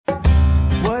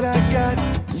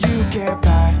can't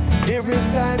buy. It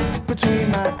resides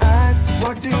between my eyes.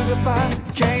 Walked through the fire,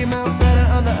 came out better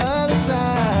on the other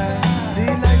side. See,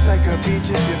 life's like a beach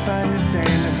if you find the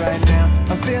sand. And right now,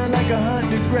 I feel like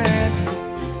 100 grand.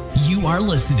 You are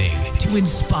listening to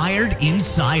Inspired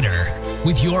Insider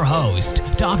with your host,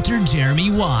 Dr.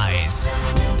 Jeremy Wise.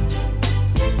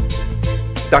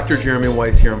 Dr. Jeremy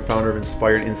Weiss here. I'm founder of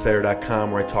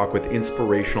InspiredInsider.com, where I talk with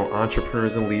inspirational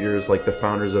entrepreneurs and leaders like the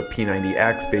founders of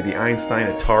P90X, Baby Einstein,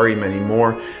 Atari, many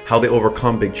more, how they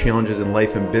overcome big challenges in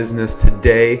life and business.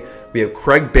 Today, we have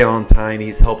Craig Ballantyne.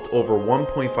 He's helped over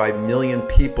 1.5 million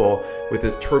people with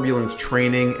his Turbulence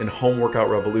Training and Home Workout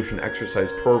Revolution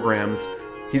exercise programs.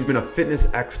 He's been a fitness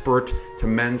expert to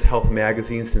Men's Health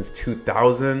magazine since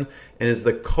 2000 and is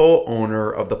the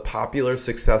co-owner of the popular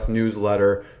success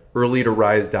newsletter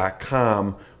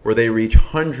earlytorise.com, where they reach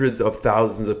hundreds of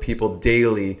thousands of people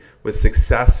daily with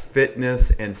success, fitness,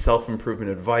 and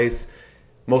self-improvement advice.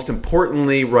 Most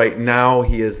importantly, right now,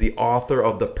 he is the author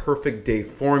of The Perfect Day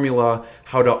Formula,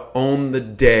 How to Own the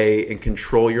Day and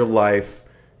Control Your Life.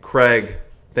 Craig,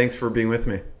 thanks for being with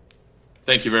me.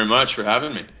 Thank you very much for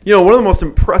having me. You know, one of the most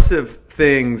impressive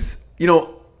things,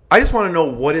 I just want to know,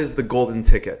 what is the golden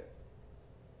ticket?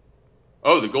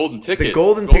 Oh, the golden ticket. The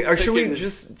golden ticket. Or should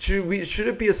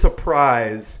it be a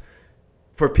surprise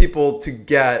for people to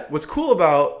get? What's cool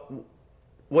about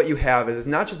what you have is it's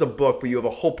not just a book, but you have a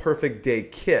whole perfect day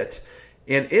kit,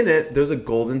 and in it there's a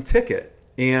golden ticket.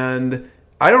 And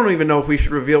I don't even know if we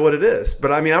should reveal what it is,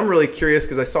 but I mean, I'm really curious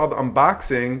because I saw the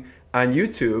unboxing on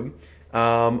YouTube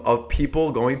of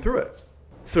people going through it.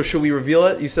 So should we reveal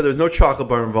it? You said there's no chocolate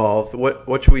bar involved.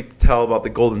 What should we tell about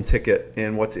the golden ticket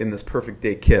and what's in this perfect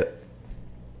day kit?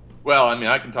 Well, I mean,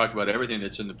 I can talk about everything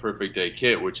that's in the Perfect Day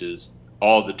Kit, which is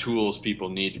all the tools people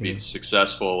need to be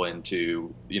successful and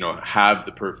to, have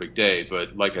the perfect day.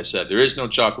 But like I said, there is no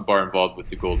chocolate bar involved with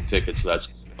the golden ticket, so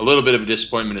that's a little bit of a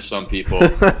disappointment to some people.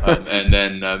 And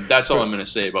then that's all I'm going to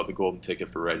say about the golden ticket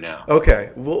for right now.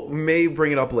 Okay, we may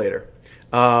bring it up later,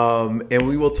 and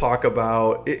we will talk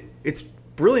about it. It's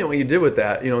brilliant what you did with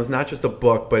that. It's not just a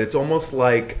book, but it's almost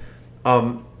like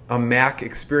a Mac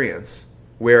experience,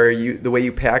 where the way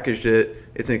you packaged it,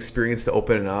 it's an experience to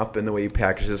open it up, and the way you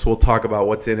package this, we'll talk about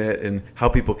what's in it and how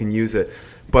people can use it.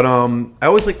 But I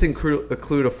always like to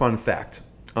include a fun fact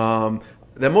that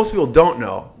most people don't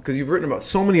know, because you've written about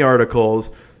so many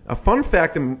articles. A fun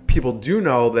fact that people do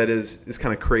know that is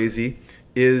kind of crazy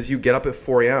is you get up at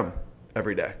 4 a.m.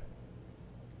 every day.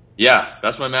 Yeah,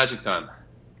 that's my magic time.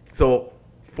 So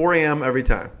 4 a.m. every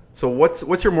time. So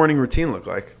what's your morning routine look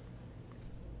like?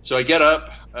 So I get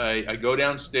up, I go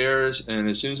downstairs, and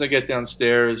as soon as I get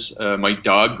downstairs, my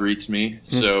dog greets me.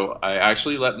 So I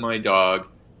actually let my dog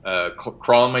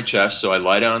crawl on my chest. So I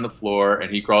lie down on the floor,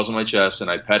 and he crawls on my chest, and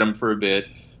I pet him for a bit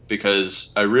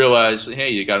because I realize,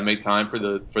 hey, you got to make time for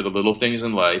the little things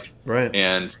in life. Right.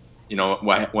 And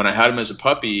when I had him as a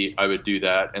puppy, I would do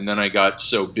that, and then I got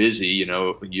so busy,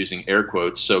 using air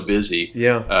quotes, so busy,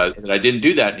 that I didn't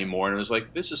do that anymore. And I was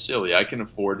like, this is silly. I can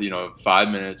afford, 5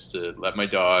 minutes to let my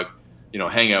dog,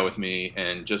 hang out with me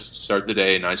and just start the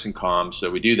day nice and calm. So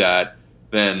we do that.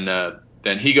 Then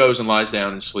he goes and lies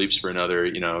down and sleeps for another,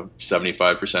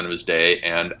 75% of his day,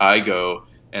 and I go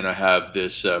and I have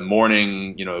this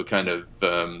morning, kind of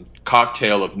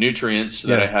cocktail of nutrients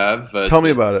that I have. Tell me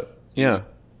about it. Yeah.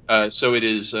 So it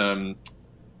is,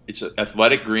 it's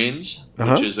Athletic Greens,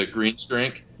 which is a greens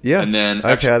drink. Yeah, and then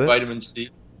extra vitamin C.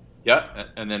 Yeah,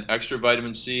 and then extra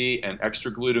vitamin C and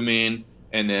extra glutamine,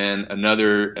 and then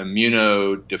another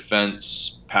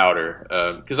immunodefense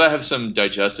powder. Because I have some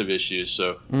digestive issues,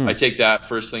 so I take that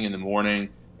first thing in the morning,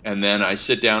 and then I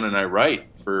sit down and I write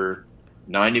for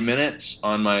 90 minutes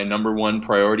on my number one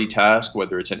priority task,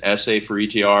 whether it's an essay for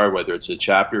ETR, whether it's a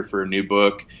chapter for a new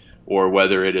book, or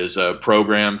whether it is a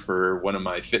program for one of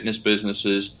my fitness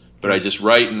businesses. But I just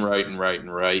write and write and write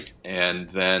and write, and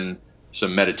then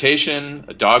some meditation,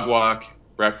 a dog walk,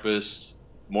 breakfast,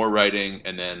 more writing,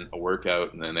 and then a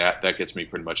workout, and then that gets me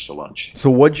pretty much to lunch. So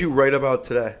what'd you write about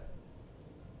today?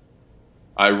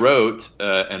 I wrote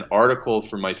an article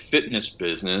for my fitness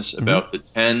business about the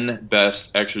 10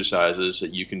 best exercises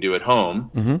that you can do at home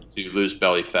to lose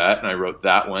belly fat, and I wrote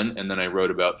that one, and then I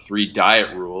wrote about 3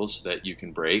 diet rules that you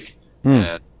can break.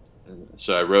 And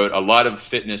so I wrote a lot of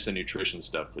fitness and nutrition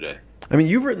stuff today. I mean,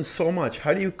 you've written so much.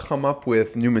 How do you come up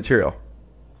with new material?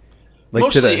 Like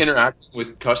mostly today? Interacting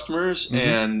with customers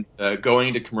and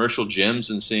going to commercial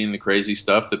gyms and seeing the crazy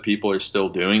stuff that people are still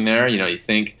doing there. You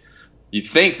think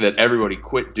that everybody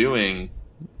quit doing,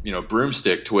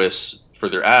 broomstick twists for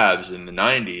their abs in the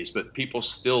 90s, but people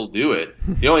still do it.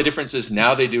 The only difference is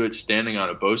now they do it standing on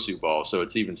a Bosu ball, so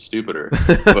it's even stupider.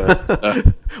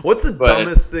 But, what's the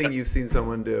dumbest thing you've seen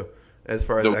someone do as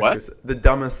far as exercise? The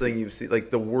dumbest thing you've seen,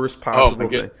 like the worst possible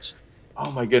thing.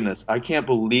 Oh my goodness. I can't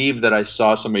believe that I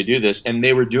saw somebody do this. And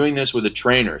they were doing this with a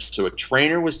trainer. So a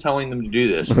trainer was telling them to do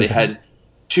this. They had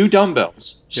 2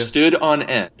 dumbbells stood on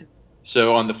end,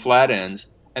 so on the flat ends,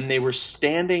 and they were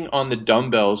standing on the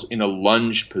dumbbells in a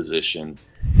lunge position.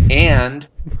 And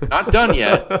not done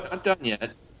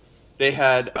yet. They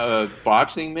had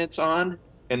boxing mitts on,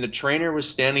 and the trainer was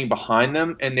standing behind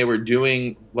them, and they were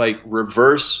doing like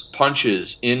reverse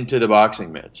punches into the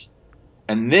boxing mitts.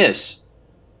 And this,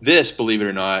 believe it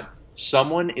or not,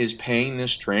 someone is paying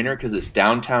this trainer because it's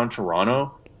downtown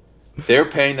Toronto. They're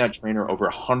paying that trainer over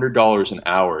 $100 an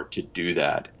hour to do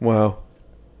that. Wow.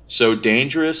 So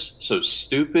dangerous, so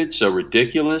stupid, so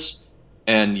ridiculous.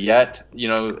 And yet, you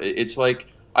know, it's like,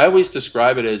 I always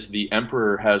describe it as the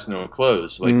emperor has no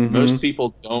clothes. Like most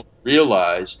people don't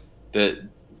realize that,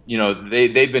 you know,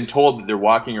 they've been told that they're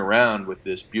walking around with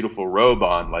this beautiful robe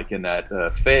on, like in that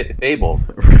fable,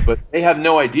 but they have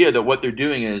no idea that what they're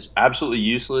doing is absolutely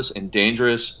useless and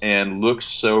dangerous and looks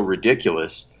so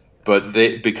ridiculous. But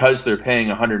because they're paying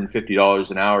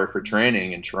 $150 an hour for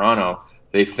training in Toronto,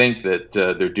 they think that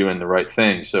they're doing the right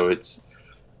thing. So it's,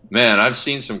 man, I've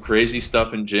seen some crazy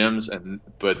stuff in gyms,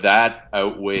 but that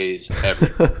outweighs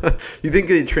everything. You think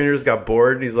the trainers got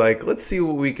bored and he's like, let's see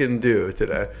what we can do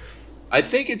today? I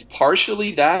think it's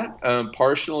partially that,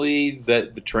 partially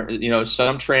that you know,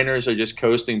 some trainers are just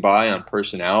coasting by on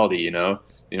personality, you know,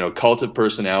 cult of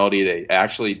personality. They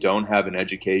actually don't have an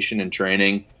education in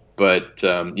training, but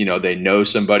you know, they know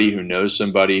somebody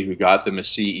who got them a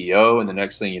CEO, and the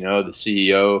next thing you know, the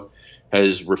CEO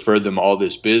has referred them all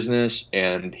this business,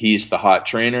 and he's the hot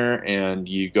trainer, and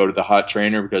you go to the hot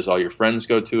trainer because all your friends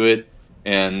go to it,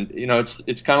 and you know,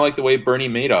 it's kind of like the way Bernie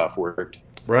Madoff worked.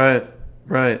 Right.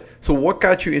 Right. So what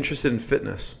got you interested in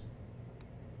fitness?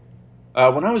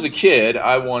 When I was a kid,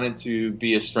 I wanted to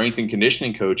be a strength and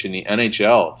conditioning coach in the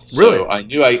NHL. Really? So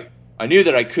I knew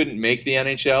that I couldn't make the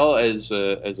NHL as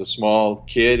a small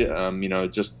kid. You know,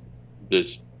 it just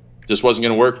wasn't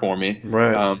going to work for me.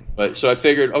 Right. But so I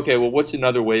figured, okay, well, what's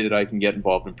another way that I can get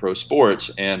involved in pro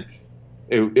sports? And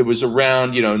it was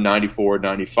around, you know, 94,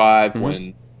 95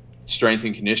 when strength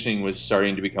and conditioning was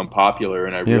starting to become popular,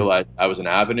 and I realized that was an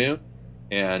avenue.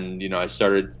 And, you know, I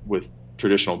started with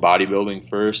traditional bodybuilding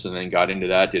first, and then got into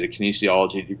that, did a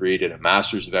kinesiology degree, did a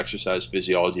master's of exercise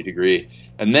physiology degree.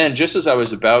 And then just as I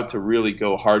was about to really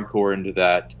go hardcore into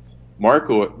that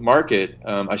market,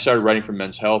 I started writing for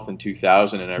Men's Health in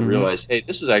 2000, and I realized, hey,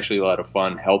 this is actually a lot of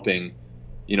fun helping,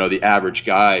 you know, the average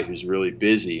guy who's really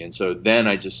busy. And so then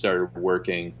I just started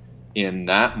working in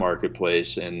that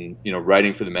marketplace and, you know,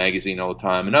 writing for the magazine all the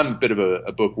time. And I'm a bit of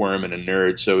a bookworm and a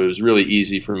nerd, so it was really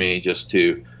easy for me just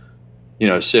to, you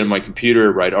know, sit at my computer,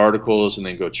 write articles, and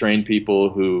then go train people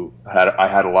who I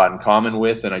had a lot in common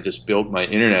with. And I just built my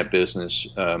internet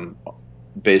business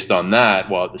based on that,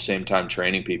 while at the same time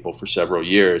training people for several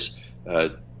years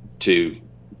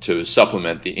to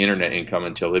supplement the internet income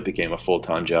until it became a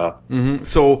full-time job.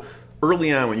 So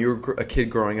early on, when you were a kid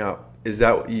growing up, is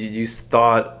that you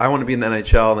thought, I want to be in the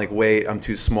NHL, and like, wait, I'm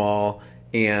too small,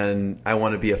 and I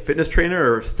want to be a fitness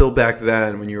trainer? Or still back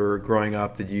then when you were growing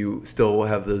up, did you still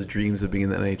have those dreams of being in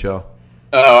the NHL?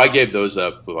 Oh, I gave those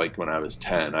up like when I was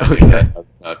 10. I was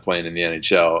not playing in the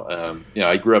NHL. You know,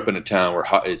 I grew up in a town where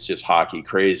it's just hockey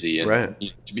crazy. And right.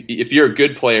 If you're a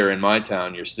good player in my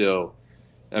town, you're still,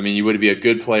 I mean, you would be a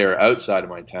good player outside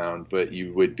of my town, but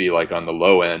you would be like on the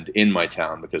low end in my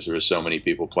town because there were so many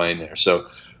people playing there. So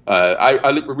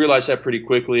I realized that pretty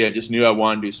quickly. I just knew I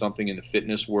wanted to do something in the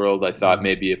fitness world. I thought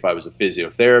maybe if I was a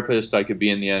physiotherapist, I could be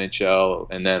in the NHL.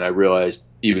 And then I realized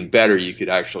even better, you could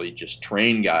actually just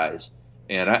train guys.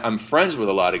 And I'm friends with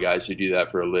a lot of guys who do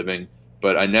that for a living,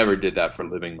 but I never did that for a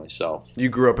living myself. You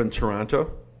grew up in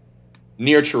Toronto?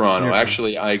 Near Toronto.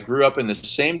 Actually, I grew up in the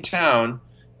same town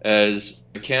as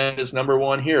Canada's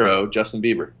 #1 hero, Justin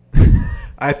Bieber.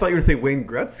 I thought you were saying Wayne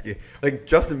Gretzky, like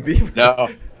Justin Bieber. No.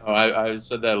 I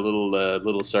said that a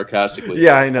little sarcastically.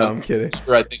 Yeah, I know. I'm kidding.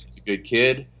 I think he's a good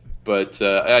kid, but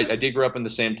I did grow up in the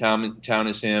same town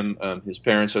as him. His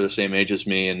parents are the same age as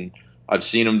me, and I've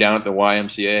seen him down at the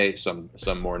YMCA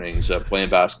some mornings playing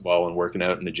basketball and working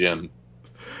out in the gym.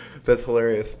 That's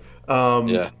hilarious.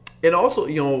 Yeah. And also,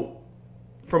 you know,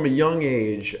 from a young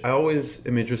age, I always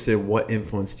am interested in what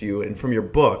influenced you. And from your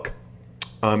book,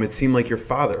 it seemed like your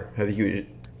father had a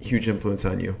huge influence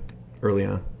on you early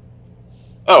on.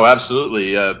 Oh,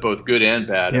 absolutely. Both good and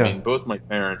bad. Yeah. I mean, both my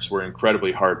parents were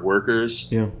incredibly hard workers.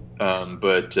 Yeah.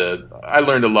 But I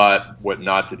learned a lot what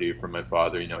not to do from my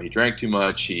father. You know, he drank too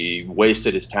much. He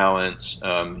wasted his talents.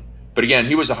 But again,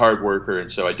 he was a hard worker,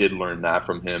 and so I did learn that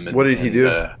from him. And, what did he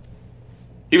do?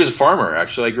 He was a farmer,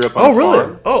 actually. I grew up on a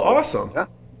farm. Oh, awesome. Yeah.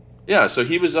 Yeah, so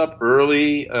he was up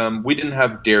early. We didn't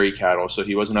have dairy cattle, so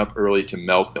he wasn't up early to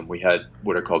milk them. We had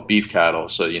what are called beef cattle,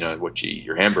 so you know what you eat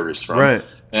your hamburgers from. Right.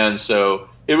 And so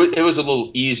it was a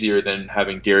little easier than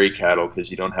having dairy cattle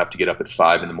because you don't have to get up at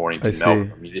 5 in the morning to milk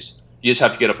them. You just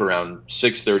have to get up around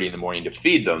 6:30 in the morning to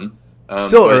feed them.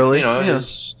 Still early, you know.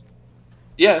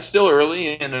 Yeah. Still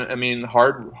early, and I mean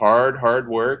hard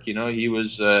work. You know, he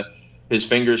was. His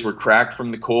fingers were cracked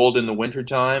from the cold in the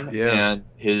wintertime, and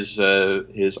his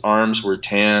arms were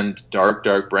tanned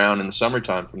dark brown in the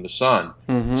summertime from the sun.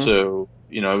 Mm-hmm. So,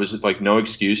 you know, it was like no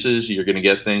excuses. You're going to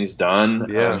get things done.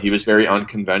 Yeah. He was very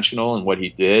unconventional in what he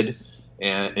did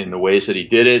and in the ways that he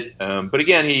did it. But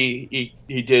again, he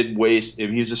did waste.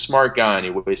 He was a smart guy, and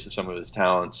he wasted some of his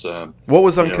talents. What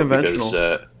was unconventional?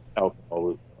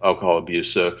 Because, alcohol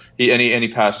abuse. So he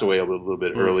passed away a little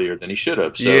bit earlier than he should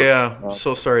have. So, I'm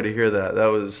so sorry to hear that. That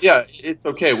was it's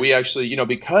okay. We actually, you know,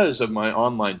 because of my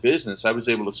online business, I was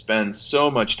able to spend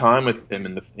so much time with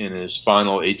him in his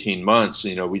final 18 months.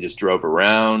 You know, we just drove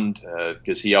around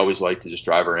because he always liked to just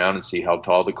drive around and see how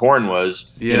tall the corn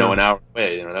was. You know, an hour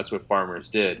away. You know, that's what farmers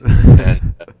did.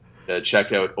 And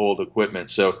check out old equipment.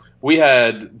 So we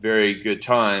had very good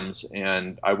times,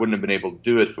 and I wouldn't have been able to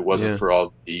do it if it wasn't for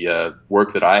all the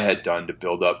work that I had done to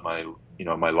build up my, you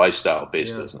know, my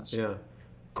lifestyle-based business. Yeah.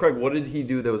 Craig, what did he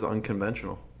do that was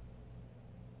unconventional?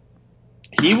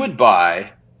 He would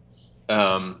buy,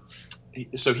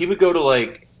 so he would go to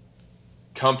like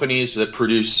companies that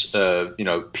produce, you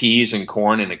know, peas and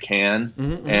corn in a can,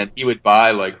 and he would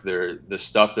buy like the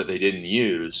stuff that they didn't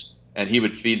use. And he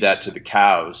would feed that to the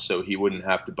cows, so he wouldn't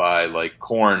have to buy like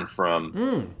corn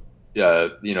from,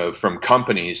 you know, from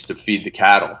companies to feed the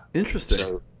cattle. Interesting.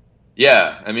 So,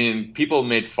 yeah, I mean, people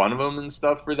made fun of him and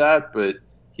stuff for that, but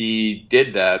he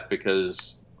did that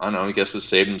because I don't know. I guess it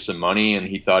saved him some money, and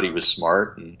he thought he was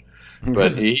smart.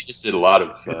 But he just did a lot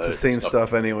of it's the same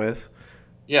stuff, anyways.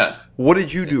 Yeah. What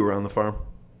did you do around the farm?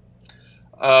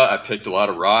 I picked a lot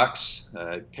of rocks.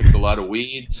 I picked a lot of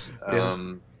weeds.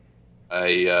 I,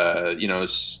 you know,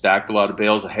 stacked a lot of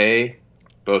bales of hay,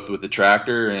 both with the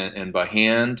tractor and by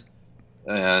hand,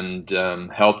 and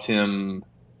helped him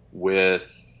with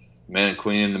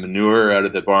cleaning the manure out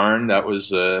of the barn. That was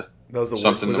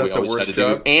something that we always had to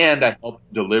do. And I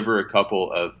helped deliver a couple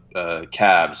of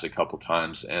calves a couple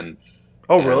times.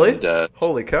 Really?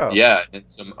 Holy cow! Yeah, in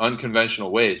some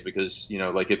unconventional ways, because you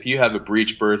know, like if you have a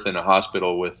breech birth in a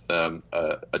hospital with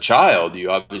a child,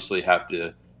 you obviously have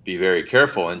to be very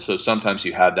careful, and so sometimes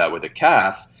you have that with a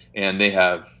calf, and they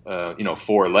have you know,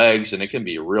 4 legs, and it can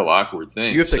be a real awkward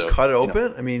thing. You have to cut it open? You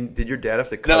know, I mean, did your dad have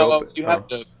to cut it open?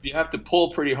 No, you have to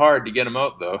pull pretty hard to get them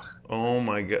out, though. Oh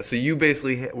my god! So you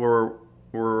basically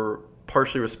were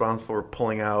partially responsible for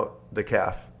pulling out the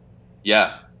calf.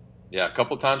 Yeah, a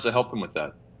couple times I helped him with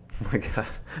that. Oh my god!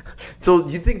 So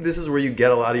you think this is where you get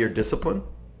a lot of your discipline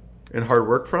and hard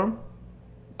work from?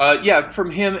 Yeah,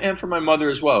 from him and from my mother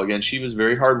as well. Again, she was a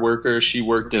very hard worker. She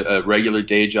worked a regular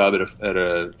day job at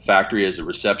a factory as a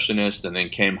receptionist, and then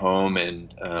came home.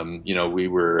 And you know, we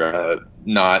were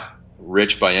not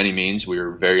rich by any means. We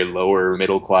were very lower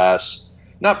middle class,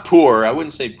 not poor. I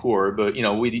wouldn't say poor, but you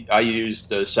know, I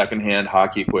used secondhand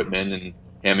hockey equipment and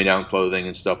hand-me-down clothing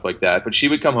and stuff like that. But she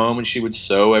would come home and she would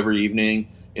sew every evening.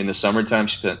 In the summertime,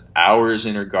 she spent hours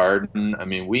in her garden. I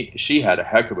mean, she had a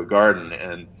heck of a garden,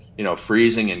 and you know,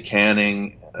 freezing and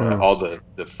canning all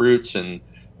the fruits and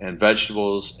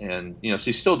vegetables, and you know,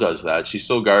 she still does that. She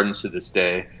still gardens to this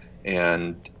day,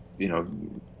 and you know,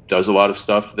 does a lot of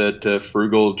stuff that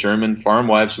frugal German farm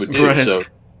wives would do. Right. So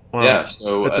yeah,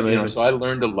 so you know, so I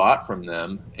learned a lot from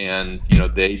them, and you know,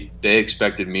 they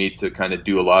expected me to kind of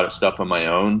do a lot of stuff on my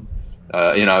own.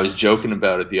 You know, I was joking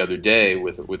about it the other day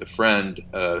with a friend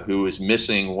who was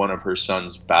missing one of her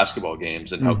son's basketball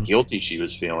games and how guilty she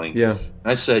was feeling. Yeah. And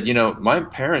I said, you know, my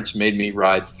parents made me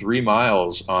ride 3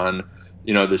 miles on,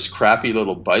 you know, this crappy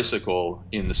little bicycle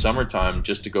in the summertime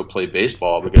just to go play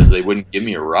baseball because they wouldn't give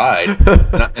me a ride.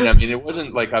 And I mean, it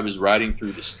wasn't like I was riding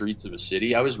through the streets of a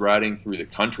city. I was riding through the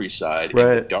countryside in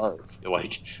the dark.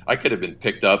 Like, I could have been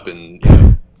picked up and, you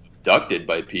know, abducted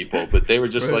by people, but they were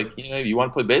just like, you know, you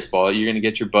want to play baseball, you're going to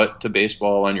get your butt to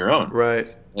baseball on your own. Right.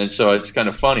 And so it's kind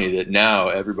of funny that now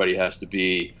everybody has to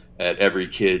be at every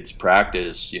kid's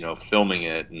practice, you know, filming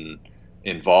it and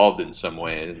involved in some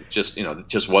way. And it just, you know, it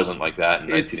just wasn't like that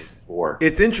in 1984.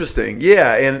 It's interesting.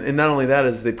 Yeah. And not only that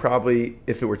is they probably,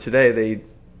 if it were today,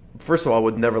 first of all,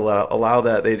 would never allow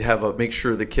that. They'd make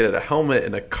sure the kid had a helmet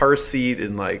and a car seat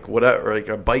and like whatever, like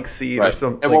a bike seat or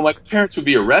something. And my parents would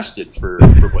be arrested for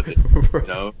what they,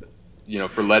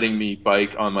 for letting me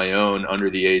bike on my own under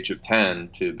the age of 10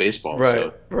 to baseball.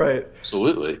 Right, right.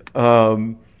 Absolutely.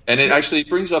 And it actually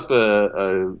brings up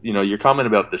your comment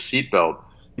about the seatbelt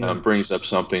brings up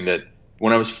something that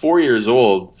when I was 4 years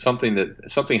old, something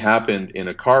happened in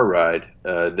a car ride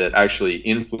that actually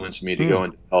influenced me to go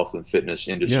into the health and fitness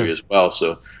industry as well.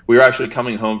 So we were actually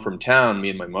coming home from town, me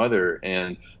and my mother,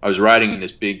 and I was riding in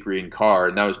this big green car,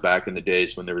 and that was back in the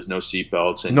days when there was no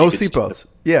seatbelts. And no seatbelts.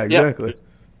 Yeah, exactly.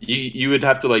 You would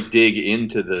have to like dig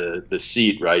into the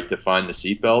seat, right, to find the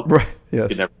seatbelt. Right. Yes. You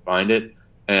could never find it,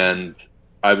 and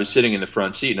I was sitting in the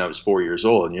front seat, and I was 4 years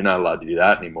old, and you're not allowed to do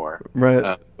that anymore.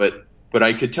 Right. But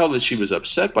I could tell that she was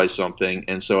upset by something,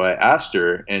 and so I asked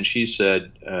her, and she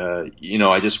said,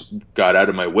 I just got out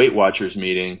of my Weight Watchers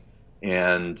meeting,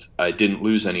 and I didn't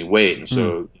lose any weight, and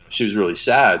so she was really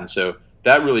sad, and so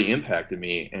that really impacted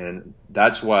me, and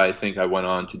that's why I think I went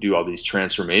on to do all these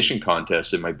transformation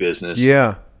contests in my business.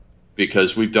 Yeah.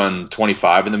 Because we've done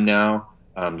 25 of them now.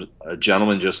 A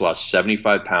gentleman just lost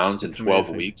 75 pounds in 12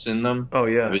 weeks in them. Oh,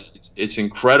 yeah. I mean, it's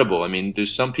incredible. I mean,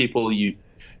 there's some people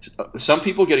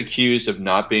get accused of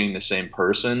not being the same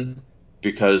person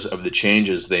because of the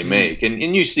changes they make.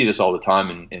 And you see this all the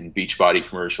time in Beachbody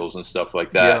commercials and stuff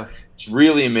like that. Yeah. It's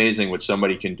really amazing what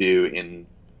somebody can do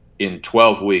in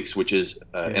 12 weeks, which is,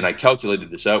 and I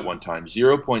calculated this out one time,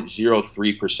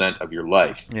 0.03% of your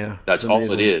life. Yeah. That's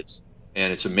all it is.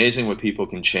 And it's amazing what people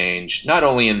can change, not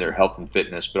only in their health and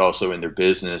fitness, but also in their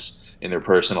business, in their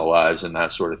personal lives, and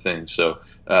that sort of thing. So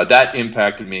that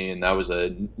impacted me, and that was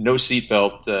a no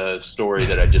seatbelt story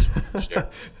that I just shared.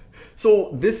 So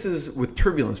this is with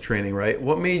Turbulence Training, right?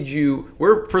 What made you?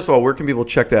 First of all, where can people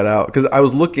check that out? Because I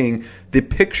was looking, the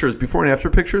pictures, before and after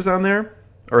pictures on there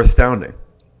are astounding.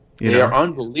 They are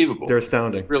unbelievable. They're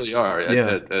astounding. They really are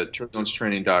at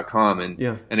turbulencetraining.com.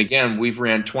 And again, we've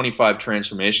ran 25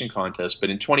 transformation contests,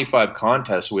 but in 25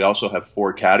 contests, we also have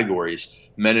 4 categories,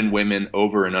 men and women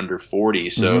over and under 40.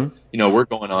 So, we're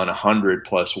going on 100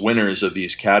 plus winners of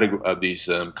these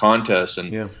contests.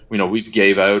 And, we've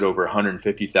gave out over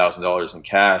 $150,000 in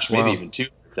cash, maybe even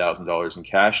 $200,000 in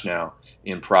cash now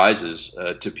in prizes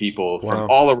to people from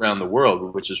all around the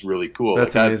world, which is really cool.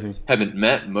 That's amazing. I haven't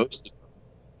met most of them.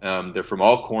 They're from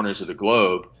all corners of the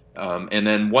globe. And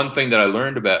then one thing that I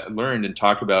learned and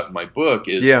talk about in my book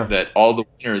is that all the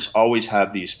winners always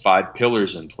have these 5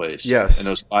 pillars in place. Yes. And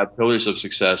those 5 pillars of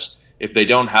success, if they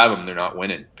don't have them, they're not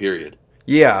winning, period.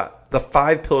 Yeah. The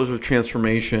 5 pillars of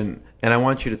transformation. And I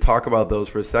want you to talk about those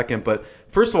for a second. But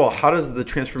first of all, how does the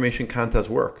transformation contest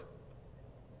work?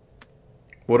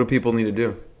 What do people need to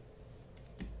do?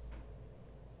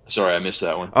 Sorry, I missed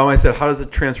that one. I said, how does the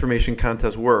transformation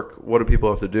contest work? What do people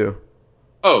have to do?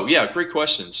 Oh, yeah, great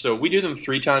question. So we do them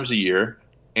 3 times a year,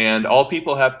 and all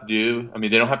people have to do, they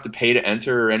don't have to pay to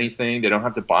enter or anything. They don't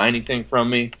have to buy anything from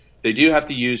me. They do have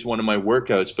to use one of my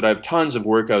workouts, but I have tons of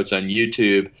workouts on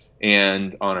YouTube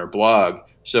and on our blog.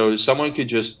 So someone could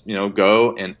just,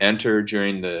 go and enter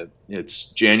during it's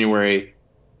January,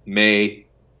 May,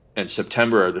 and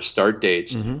September are the start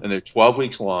dates, and they're 12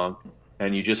 weeks long,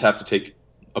 and you just have to take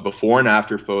a before and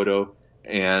after photo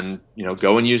and,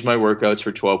 go and use my workouts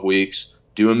for 12 weeks,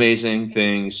 do amazing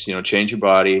things, change your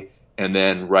body, and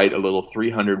then write a little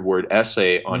 300-word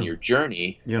essay on your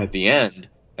journey at the end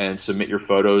and submit your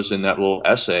photos in that little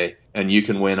essay. And you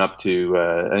can win up to,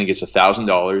 I think it's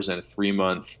 $1,000 and a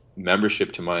 3-month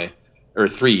membership to my, or a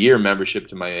 3-year membership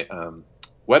to my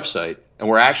website. And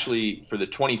we're actually, for the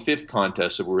 25th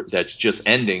contest that's just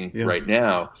ending right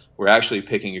now, we're actually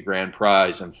picking a grand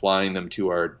prize and flying them to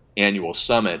our annual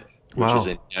summit, which is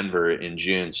in Denver in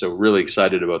June. So really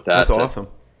excited about that. That's awesome.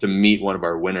 To meet one of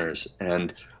our winners.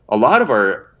 And a lot of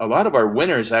our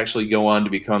winners actually go on to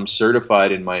become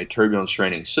certified in my Turbulence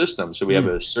Training system. So we have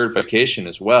a certification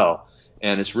as well.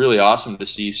 And it's really awesome to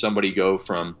see somebody go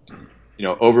from,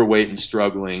 overweight and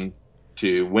struggling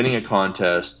to winning a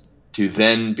contest to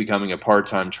then becoming a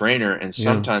part-time trainer and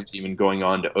sometimes even going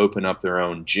on to open up their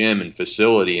own gym and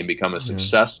facility and become a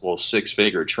successful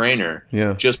 6-figure trainer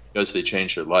just because they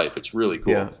changed their life. It's really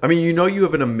cool. Yeah. You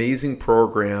have an amazing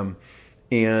program,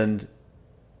 and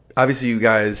obviously you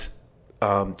guys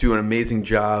do an amazing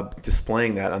job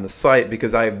displaying that on the site,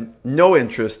 because I have no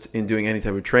interest in doing any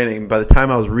type of training. By the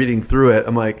time I was reading through it,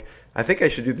 I'm like, I think I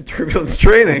should do the Turbulence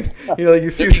Training. You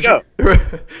see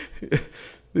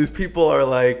these people are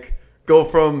like, go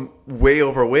from way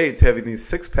overweight to having these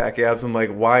 6-pack abs. I'm like,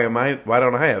 why don't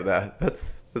I have that?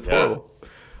 That's horrible.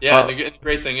 Yeah, and the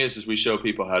great thing is we show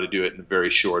people how to do it in very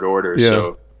short order.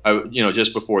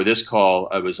 just before this call,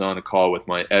 I was on a call with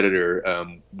my editor.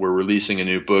 We're releasing a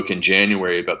new book in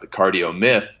January about the cardio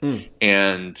myth.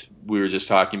 And we were just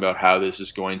talking about how this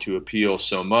is going to appeal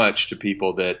so much to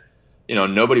people that,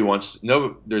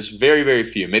 there's very, very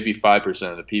few, maybe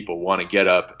 5% of the people want to get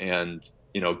up and,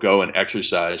 go and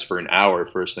exercise for an hour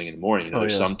first thing in the morning.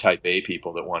 There's some type A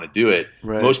people that want to do it.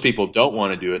 Right. Most people don't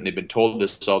want to do it, and they've been told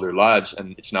this all their lives,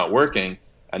 and it's not working.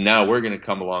 And now we're going to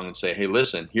come along and say, hey,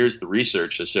 listen, here's the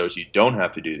research that shows you don't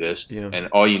have to do this. Yeah. And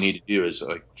all you need to do is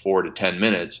like 4 to 10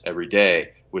 minutes every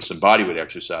day with some bodyweight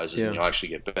exercises, and you'll actually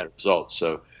get better results.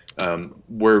 So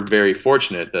we're very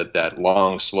fortunate that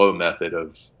long, slow method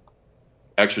of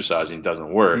exercising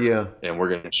doesn't work. Yeah. And we're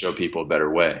going to show people a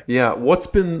better way. Yeah. What's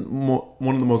been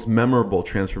one of the most memorable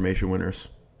transformation winners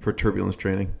for Turbulence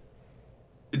Training?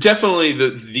 Definitely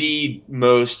the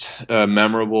most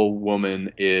memorable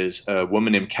woman is a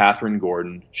woman named Catherine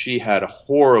Gordon. She had a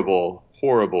horrible,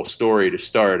 horrible story to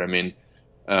start. I mean,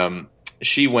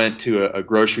 she went to a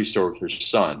grocery store with her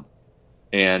son,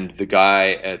 and the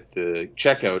guy at the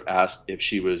checkout asked if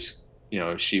she was,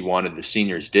 she wanted the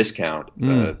senior's discount,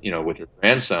 with her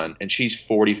grandson, and she's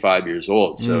 45 years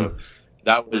old. So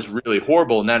that was really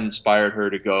horrible, and that inspired her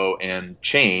to go and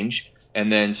change. And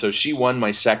then, so she won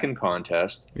my second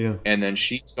contest, and then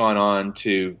she's gone on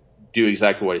to do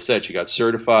exactly what I said. She got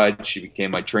certified. She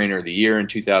became my trainer of the year in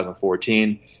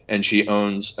 2014, and she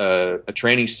owns a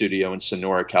training studio in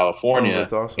Sonora, California. Oh,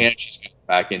 that's awesome. And she's got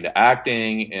back into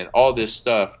acting and all this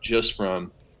stuff just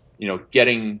from,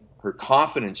 getting her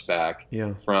confidence back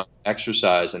from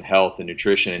exercise and health and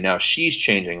nutrition. And now she's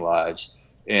changing lives.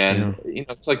 And,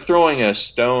 it's like throwing a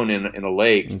stone in a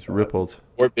lake. It's rippled.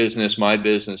 Your business, my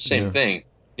business, same thing.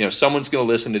 Someone's going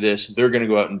to listen to this. They're going to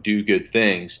go out and do good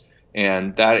things.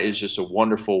 And that is just a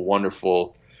wonderful,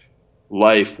 wonderful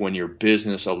life when your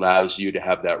business allows you to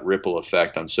have that ripple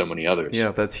effect on so many others.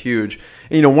 Yeah, that's huge.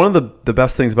 And, one of the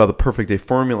best things about the Perfect Day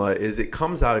Formula is it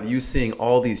comes out of you seeing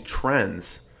all these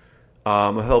trends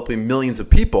helping millions of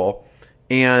people.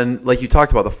 And like you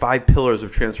talked about, the 5 pillars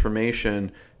of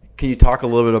transformation. Can you talk a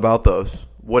little bit about those?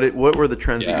 What were the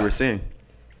trends that you were seeing?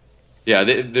 Yeah,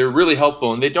 they're really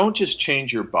helpful, and they don't just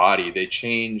change your body. They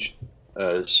change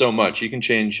so much. You can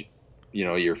change,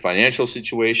 your financial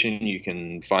situation. You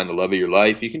can find the love of your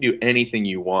life. You can do anything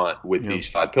you want with these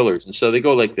 5 pillars. And so they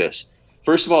go like this.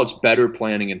 First of all, it's better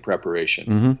planning and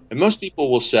preparation. And most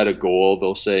people will set a goal.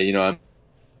 They'll say, I'm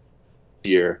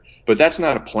here, but that's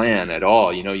not a plan at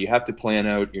all. You have to plan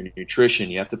out your nutrition.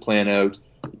 You have to plan out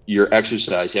your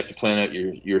exercise. You have to plan out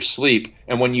your sleep.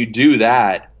 And when you do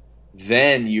that,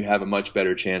 then you have a much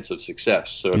better chance of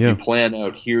success. So if you plan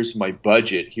out, here's my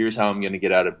budget, here's how I'm going to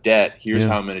get out of debt, here's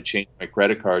how I'm going to change my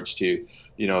credit cards to,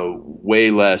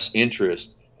 way less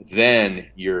interest, then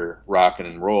you're rocking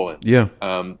and rolling.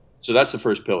 So that's the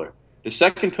first pillar. The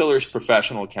second pillar is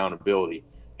professional accountability.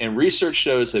 And research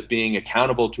shows that being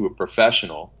accountable to a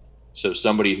professional, so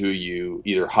somebody who you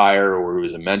either hire or who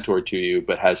is a mentor to you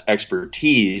but has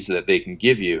expertise that they can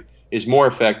give you, is more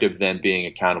effective than being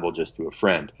accountable just to a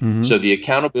friend. So the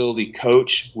accountability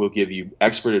coach will give you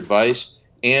expert advice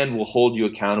and will hold you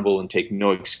accountable and take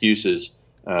no excuses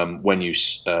when you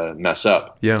mess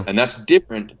up. And that's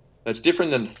different. That's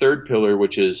different than the third pillar,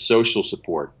 which is social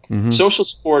support. Social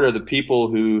support are the people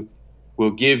who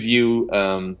will give you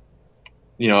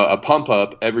a pump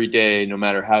up every day, no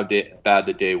matter how bad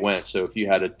the day went. So if you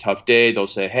had a tough day, they'll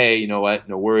say, hey, you know what?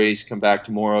 No worries. Come back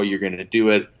tomorrow. You're going to do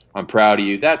it. I'm proud of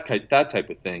you. That type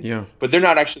of thing. But they're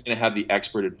not actually going to have the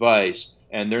expert advice,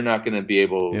 and they're not going to be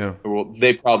able. Well,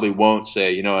 they probably won't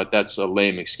say, that's a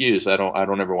lame excuse. I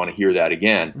don't ever want to hear that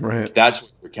again. Right. That's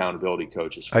what your accountability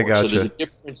coach is for. I gotcha. So there's a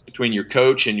difference between your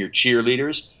coach and your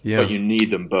cheerleaders, but you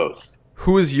need them both.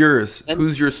 Who is yours?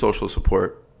 Who's your social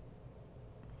support?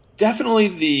 Definitely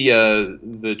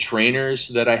the trainers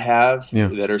that I have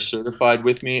that are certified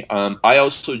with me. I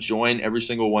also join every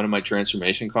single one of my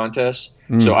transformation contests.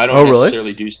 So I don't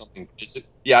necessarily do something physical.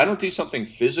 Yeah, I don't do something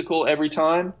physical every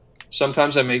time.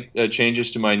 Sometimes I make changes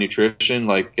to my nutrition.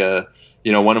 Like,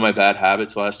 one of my bad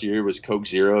habits last year was Coke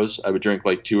Zeros. I would drink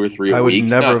like 2 or 3 a week. I would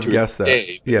never have guessed that.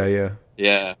 Day.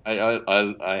 Yeah,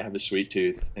 I have a sweet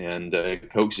tooth, and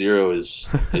Coke Zero is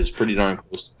pretty darn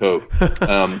close to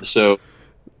Coke.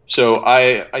 So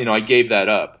I gave that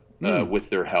up with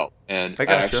their help, and I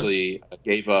actually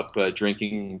gave up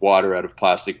drinking water out of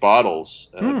plastic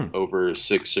bottles over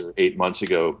 6 or 8 months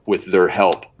ago with their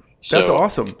help. So, that's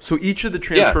awesome. So each of the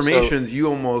transformations, you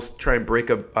almost try and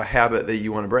break a habit that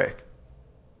you want to break.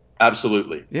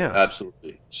 Absolutely. Yeah.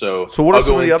 Absolutely. So what are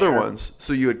some of the other ones?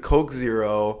 So you had Coke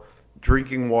Zero,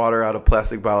 drinking water out of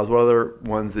plastic bottles. What other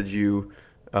ones did you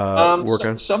work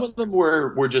on? Some of them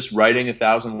were just writing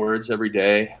 1,000 words every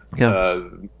day. Yeah.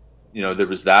 There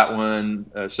was that one.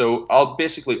 So I'll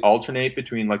basically alternate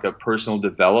between like a personal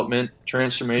development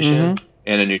transformation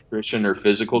and a nutrition or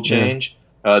physical change.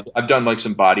 I've done like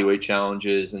some body weight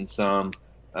challenges and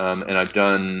and I've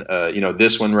done,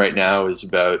 this one right now is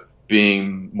about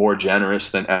being more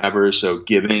generous than ever. So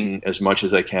giving as much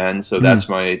as I can. So that's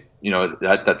my,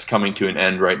 that's coming to an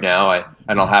end right now.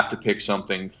 And I'll have to pick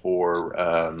something for,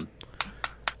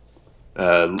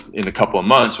 in a couple of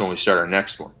months when we start our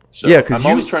next one. So I'm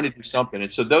always trying to do something.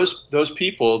 And so those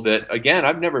people that, again,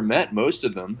 I've never met most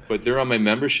of them, but they're on my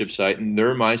membership site and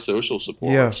they're my social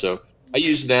support. Yeah. So I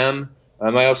use them.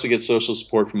 I also get social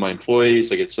support from my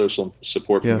employees. I get social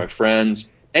support from my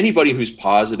friends. Anybody who's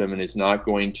positive and is not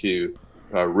going to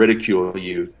ridicule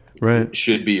you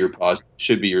should be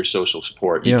your social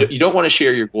support. You don't want to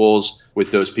share your goals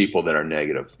with those people that are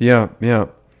negative. Yeah, yeah.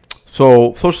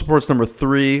 So social support's number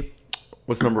 3.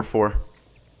 What's number 4?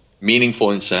 Meaningful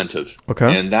incentive.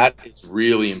 Okay. And that is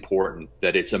really important,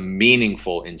 that it's a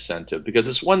meaningful incentive, because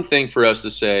it's one thing for us to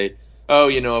say, oh,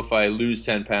 if I lose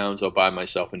 10 pounds, I'll buy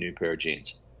myself a new pair of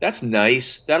jeans. That's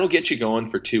nice. That'll get you going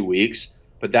for 2 weeks,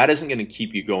 but that isn't going to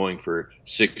keep you going for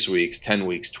 6 weeks, 10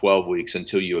 weeks, 12 weeks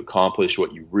until you accomplish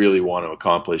what you really want to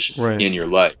accomplish in your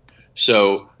life.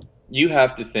 So you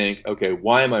have to think, okay,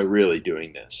 why am I really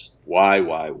doing this? Why?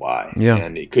 Yeah.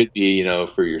 And it could be,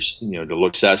 for your, to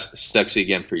look sexy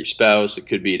again for your spouse. It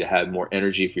could be to have more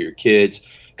energy for your kids.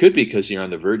 It could be because you're on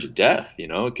the verge of death.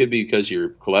 It could be because your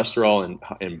cholesterol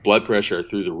and blood pressure are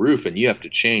through the roof and you have to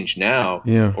change now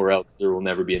or else there will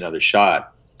never be another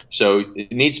shot. So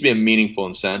it needs to be a meaningful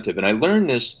incentive. And I learned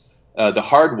this the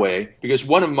hard way, because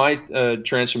one of my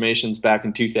transformations back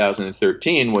in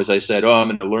 2013 was I said, I'm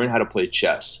going to learn how to play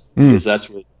chess, because that's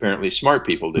what apparently smart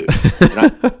people do. And I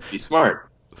want to be smart.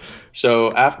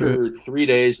 So after 3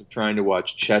 days of trying to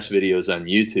watch chess videos on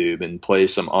YouTube and play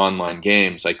some online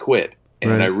games, I quit.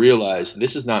 And I realized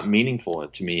this is not meaningful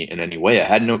to me in any way. I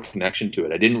had no connection to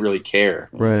it. I didn't really care.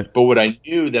 Right. But what I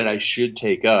knew that I should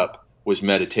take up was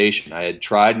meditation. I had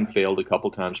tried and failed a couple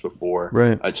times before.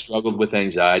 Right. I'd struggled with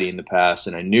anxiety in the past,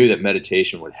 and I knew that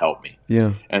meditation would help me.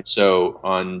 Yeah. And so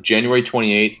on January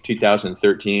 28th,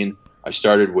 2013, I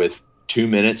started with 2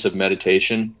 minutes of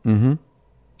meditation in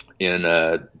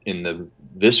the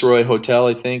Viceroy Hotel,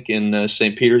 I think, in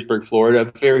St. Petersburg, Florida,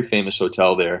 a very famous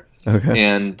hotel there. Okay.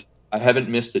 And I haven't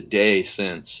missed a day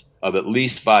since of at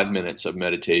least 5 minutes of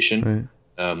meditation. Right.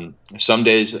 Some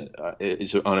days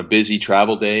it's on a busy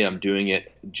travel day. I'm doing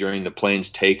it during the plane's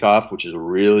takeoff, which is a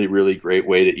really, really great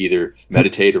way to either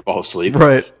meditate or fall asleep.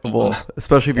 Right. Well,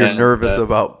 especially if you're nervous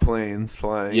about planes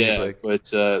flying. Yeah.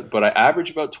 But I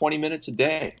average about 20 minutes a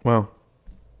day. Wow.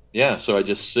 Yeah. So I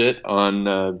just sit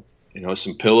on,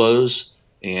 some pillows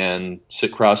and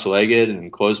sit cross-legged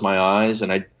and close my eyes.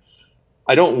 And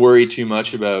I don't worry too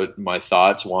much about my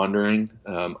thoughts wandering.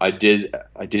 I did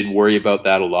worry about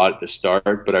that a lot at the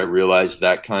start, but I realized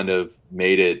that kind of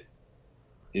made it,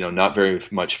 not very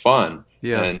much fun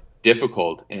and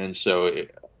difficult. And so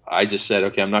I just said,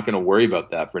 okay, I'm not going to worry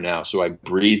about that for now. So I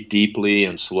breathe deeply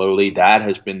and slowly. That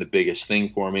has been the biggest thing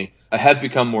for me. I have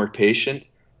become more patient.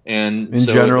 And in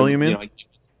general, you mean?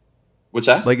 What's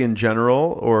that? Like in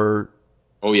general, or?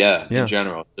 Oh yeah, in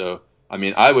general. So. I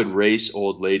mean, I would race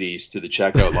old ladies to the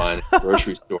checkout line at the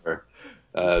grocery store,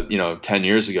 10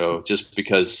 years ago, just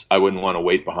because I wouldn't want to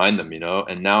wait behind them,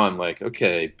 And now I'm like,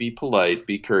 okay, be polite,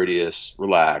 be courteous,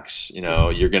 relax.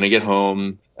 You're going to get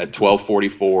home at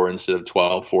 12:44 instead of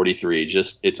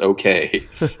 12:43. It's okay,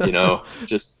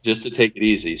 just to take it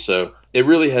easy. So it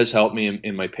really has helped me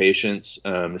in my patience,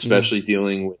 especially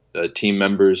dealing with team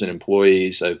members and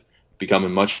employees. I've become a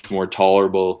much more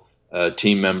tolerable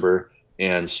team member.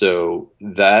 And so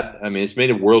it's made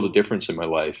a world of difference in my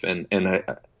life. And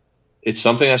it's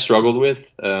something I struggled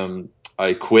with.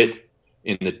 I quit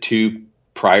in the 2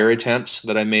 prior attempts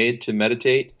that I made to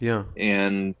meditate. Yeah.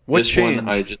 And what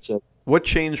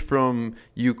changed from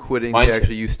you quitting to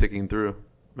actually you sticking through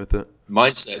with it?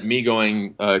 Mindset, me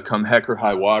going, come heck or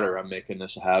high water, I'm making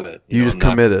this a habit. You just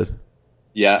committed.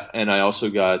 Yeah. And I also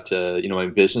got, my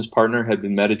business partner had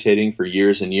been meditating for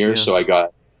years and years. So I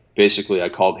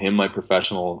called him my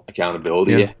professional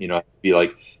accountability. I'd be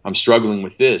like, I'm struggling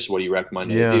with this. What do you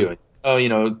recommend I do?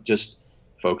 And, just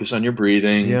focus on your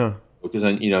breathing. Yeah. Focus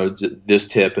on, this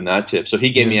tip and that tip. So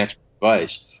he gave me extra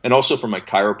advice. And also from my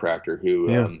chiropractor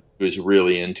who was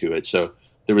really into it. So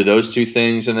there were those 2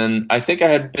 things. And then I think I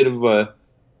had a bit of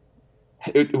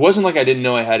it wasn't like I didn't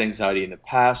know I had anxiety in the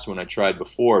past when I tried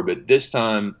before, but this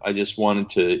time I just wanted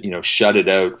to, shut it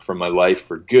out from my life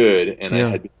for good. And I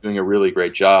had been doing a really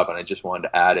great job, and I just wanted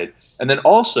to add it. And then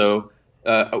also,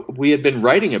 we had been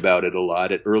writing about it a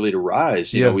lot at Early to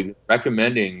Rise. We've been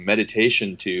recommending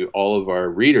meditation to all of our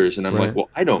readers, and I'm like, well,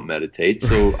 I don't meditate,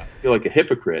 so I feel like a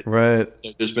hypocrite. Right.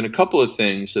 So there's been a couple of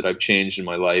things that I've changed in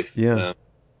my life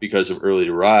because of Early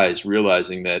to Rise,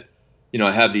 realizing that,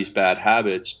 I have these bad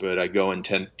habits, but I go and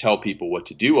tell people what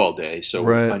to do all day, so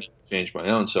I need to change my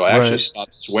own. So I actually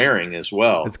stopped swearing as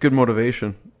well. It's good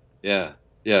motivation. Yeah.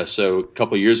 Yeah. So a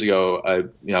couple of years ago,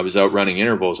 I was out running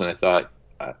intervals, and I thought,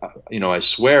 I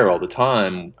swear all the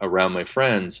time around my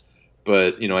friends,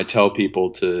 but, I tell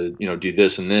people to, do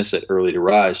this and this at Early to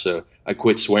Rise. So I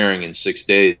quit swearing in 6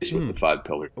 days with the 5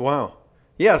 pillars. Wow.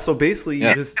 Yeah. So basically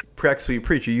you just practice what you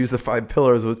preach. You use the 5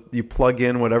 pillars, you plug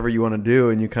in whatever you want to do,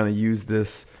 and you kind of use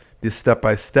this step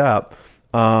by step.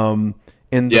 So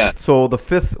the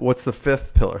fifth, what's the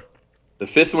 5th pillar? The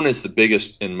 5th one is the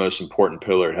biggest and most important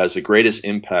pillar. It has the greatest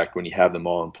impact when you have them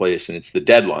all in place, and it's the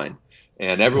deadline.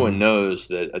 And everyone knows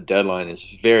that a deadline is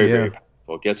very, very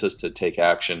powerful. It gets us to take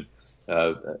action.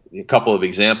 A couple of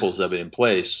examples of it in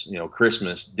place.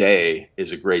 Christmas Day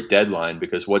is a great deadline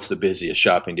because what's the busiest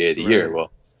shopping day of the year?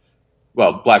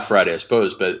 Well, Black Friday, I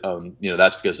suppose, but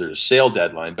that's because there's a sale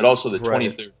deadline. But also the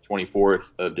 23rd, 24th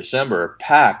of December are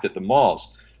packed at the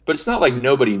malls. But it's not like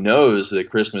nobody knows that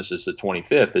Christmas is the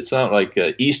 25th. It's not like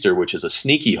Easter, which is a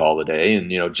sneaky holiday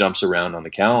and, jumps around on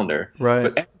the calendar. Right.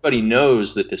 But everybody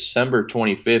knows that December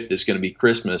 25th is going to be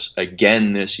Christmas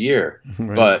again this year.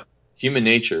 Right. But human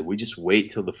nature, we just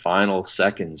wait till the final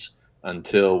seconds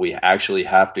until we actually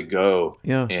have to go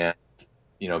and,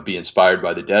 be inspired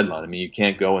by the deadline. I mean, you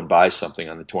can't go and buy something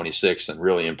on the 26th and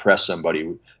really impress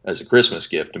somebody as a Christmas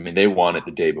gift. I mean, they want it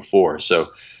the day before. So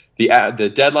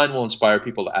the deadline will inspire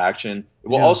people to action. It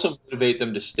will also motivate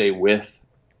them to stay with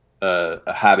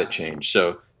a habit change.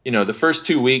 So, the first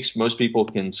 2 weeks, most people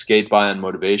can skate by on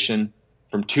motivation.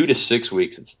 From 2 to 6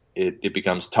 weeks, it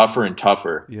becomes tougher and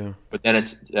tougher. Yeah. But then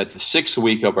it's at the 6th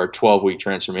week of our 12-week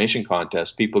transformation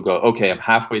contest, people go, okay, I'm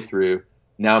halfway through.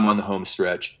 Now I'm on the home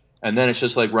stretch. And then it's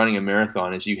just like running a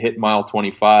marathon. As you hit mile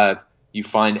 25, you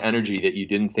find energy that you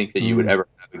didn't think that you would ever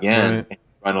have again. Right. And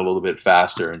run a little bit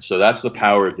faster. And so that's the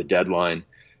power of the deadline.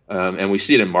 And we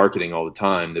see it in marketing all the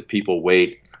time, that people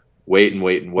wait.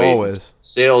 Always.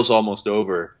 Sales almost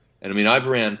over. And I mean, I've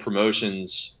ran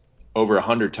promotions over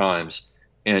 100 times,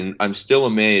 and I'm still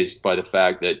amazed by the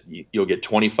fact that you'll get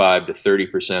 25 to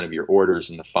 30% of your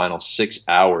orders in the final 6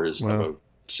 hours of a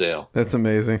sale. That's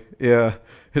amazing. Yeah,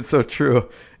 it's so true.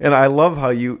 And I love how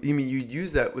you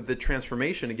use that with the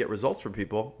transformation to get results for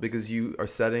people, because you are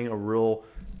setting a real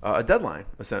a deadline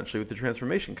essentially with the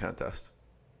transformation contest.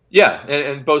 Yeah,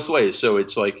 and both ways. So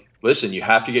it's like, listen, you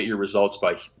have to get your results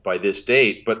by this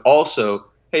date, but also,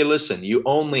 hey, listen, you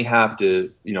only have to,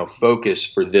 focus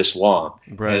for this long.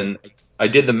 Right. And I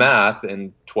did the math,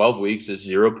 and 12 weeks is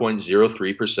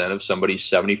 0.03% of somebody's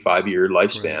 75-year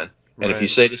lifespan. Right. And if you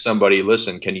say to somebody,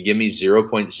 listen, can you give me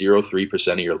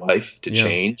 0.03% of your life to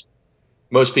change?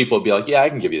 Most people would be like, yeah, I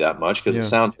can give you that much, because it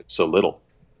sounds like so little.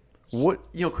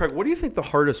 Craig, what do you think the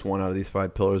hardest one out of these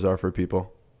 5 pillars are for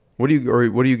people? What do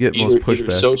you get most pushback?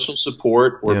 Either social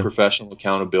support or professional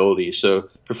accountability. So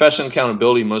professional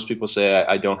accountability, most people say,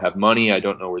 I don't have money, I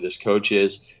don't know where this coach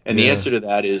is. And the answer to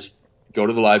that is go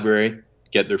to the library,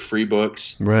 get their free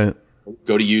books, right?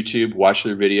 Go to YouTube, watch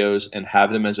their videos, and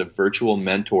have them as a virtual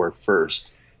mentor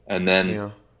first. And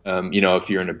then, if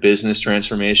you're in a business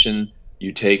transformation,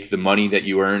 you take the money that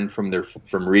you earn from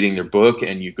reading their book,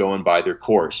 and you go and buy their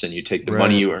course. And you take the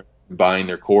money you earn from buying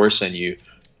their course, and you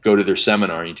go to their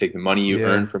seminar. And you take the money you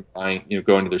earn from going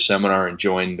to their seminar and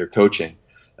join their coaching.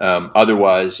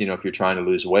 Otherwise, if you're trying to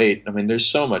lose weight, I mean, there's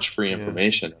so much free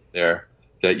information out there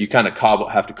that you kind of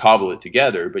have to cobble it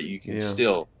together, but you can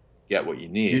still get what you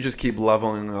need. You just keep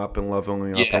leveling up and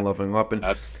leveling up and leveling up,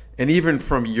 and even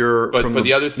from your. But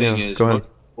the other thing is,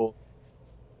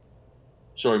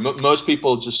 most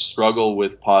people just struggle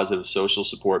with positive social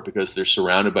support because they're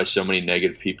surrounded by so many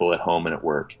negative people at home and at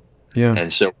work. Yeah.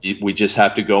 And so we just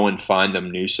have to go and find them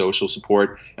new social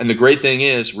support. And the great thing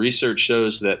is, research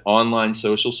shows that online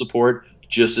social support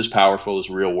just as powerful as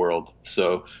real world.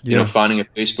 So, finding a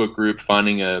Facebook group,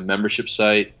 finding a membership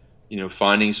site,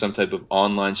 finding some type of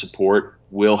online support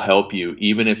will help you,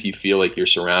 even if you feel like you're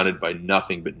surrounded by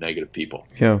nothing but negative people.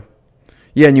 Yeah.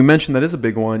 Yeah. And you mentioned that is a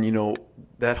big one,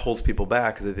 that holds people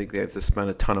back because they think they have to spend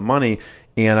a ton of money.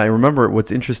 And I remember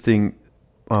what's interesting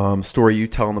story you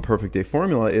tell in the Perfect Day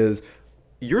Formula is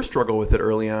your struggle with it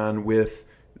early on with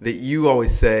that you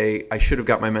always say, I should have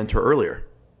got my mentor earlier.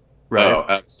 Right? Oh,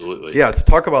 absolutely. Yeah. So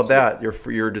talk about that,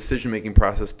 your decision-making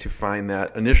process to find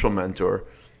that initial mentor.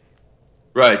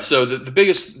 Right. So the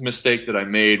biggest mistake that I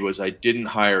made was I didn't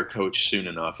hire a coach soon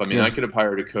enough. I mean, I could have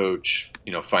hired a coach,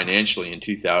 financially in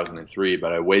 2003,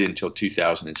 but I waited until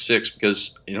 2006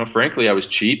 because, frankly, I was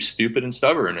cheap, stupid, and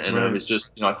stubborn, and I was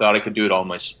just, I thought I could do it on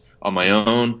my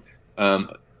own.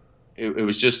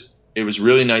 It was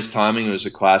really nice timing. It was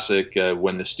a classic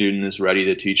when the student is ready,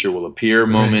 the teacher will appear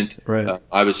moment. Right.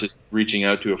 I was just reaching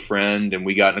out to a friend, and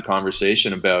we got in a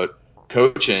conversation about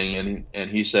coaching,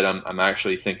 and he said, I'm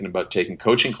actually thinking about taking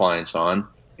coaching clients on.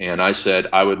 And I said,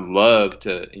 I would love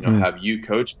to, have you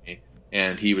coach me.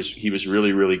 And he was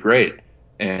really, really great.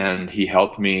 And he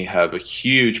helped me have a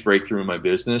huge breakthrough in my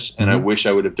business. And I wish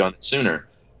I would have done it sooner.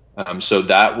 So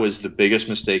that was the biggest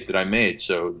mistake that I made.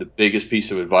 So the biggest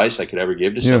piece of advice I could ever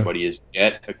give to somebody is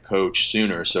get a coach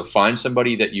sooner. So find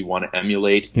somebody that you want to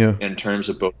emulate in terms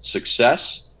of both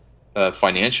success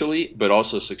financially, but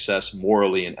also success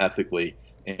morally and ethically,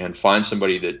 and find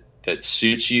somebody that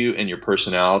suits you and your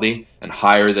personality, and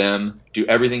hire them. Do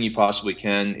everything you possibly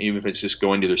can, even if it's just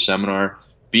going to their seminar,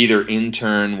 be their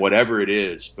intern, whatever it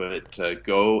is, but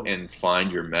go and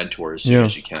find your mentor as soon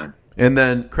as you can. And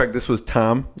then, Craig, this was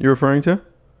Tom you're referring to?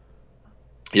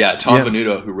 Yeah, Tom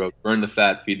Venuto, who wrote Burn the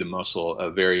Fat, Feed the Muscle,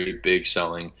 a very big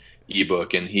selling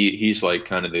ebook. And he's like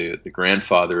kind of the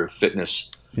grandfather of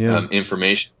fitness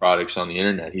information products on the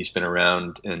internet. He's been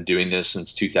around and doing this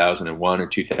since 2001 or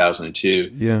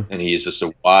 2002. Yeah. And he's just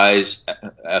a wise,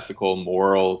 ethical,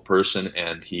 moral person,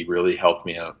 and he really helped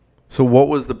me out. So what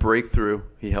was the breakthrough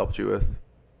he helped you with?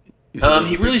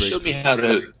 He really showed me how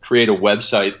to create a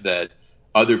website that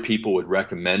other people would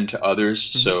recommend to others.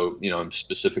 So,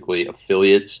 specifically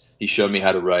affiliates. He showed me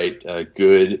how to write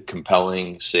good,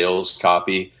 compelling sales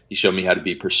copy. He showed me how to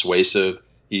be persuasive.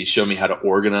 He showed me how to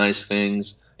organize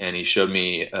things, and he showed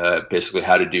me basically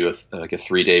how to do a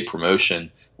 3-day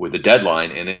promotion with a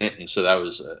deadline in it. And so that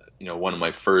was, one of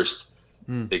my first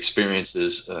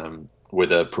experiences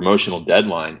with a promotional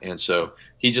deadline. And so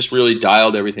he just really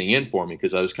dialed everything in for me,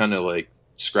 because I was kind of like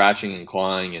scratching and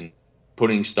clawing and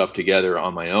putting stuff together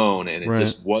on my own, and it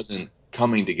just wasn't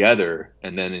coming together.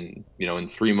 And then in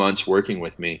 3 months working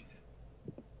with me,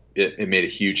 it made a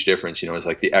huge difference. It was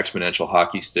like the exponential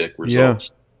hockey stick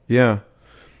results. Yeah.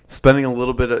 Spending a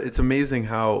little bit it's amazing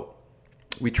how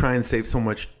we try and save so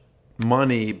much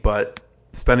money, but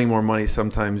spending more money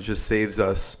sometimes just saves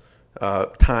us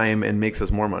time and makes us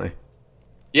more money.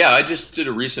 Yeah, I just did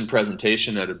a recent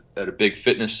presentation at a big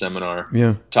fitness seminar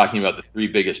talking about the 3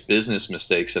 biggest business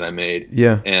mistakes that I made.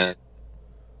 Yeah. And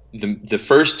the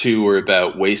first 2 were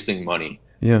about wasting money.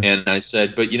 Yeah. And I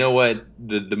said, but you know what?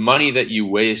 The money that you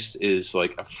waste is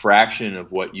like a fraction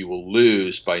of what you will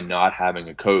lose by not having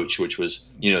a coach, which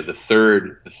was, the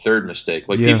third mistake.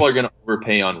 Like people are going to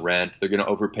overpay on rent. They're going to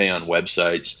overpay on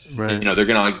websites. Right. And, they're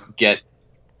going to get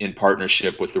in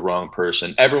partnership with the wrong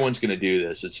person. Everyone's going to do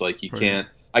this. It's like you can't.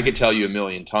 I could tell you a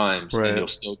million times, and you'll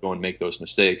still go and make those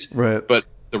mistakes. Right. But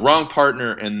the wrong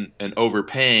partner and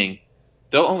overpaying,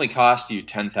 they'll only cost you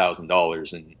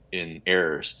 $10,000 in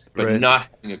errors. But not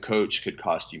having a coach could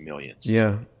cost you millions.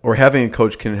 Yeah. Or having a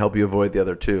coach can help you avoid the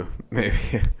other 2, maybe.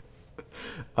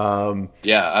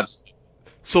 Yeah, absolutely.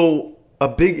 So a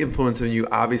big influence on you,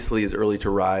 obviously, is Early to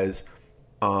Rise.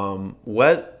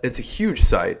 It's a huge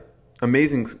site.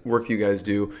 Amazing work you guys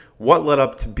do. What led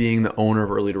up to being the owner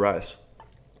of Early to Rise?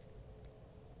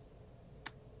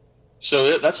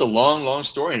 So that's a long, long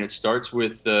story, and it starts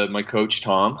with my coach,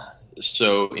 Tom.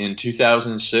 So in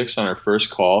 2006, on our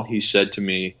first call, he said to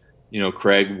me,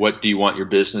 Craig, what do you want your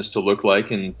business to look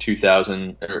like in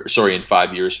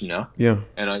 5 years from now? Yeah.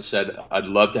 And I said, I'd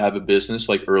love to have a business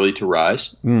like Early to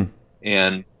Rise.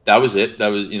 And that was it. That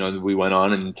was, we went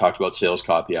on and talked about sales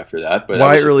copy after that. But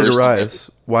why Early to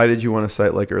Rise? Why did you want a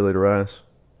site like Early to Rise?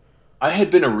 I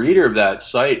had been a reader of that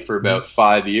site for about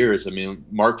 5 years. I mean,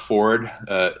 Mark Ford,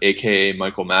 a.k.a.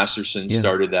 Michael Masterson,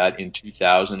 started that in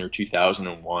 2000 or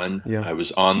 2001. Yeah. I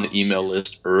was on the email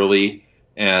list early,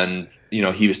 and,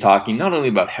 he was talking not only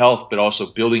about health, but also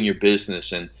building your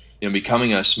business and,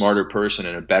 becoming a smarter person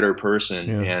and a better person.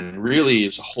 Yeah. And really,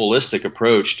 it's a holistic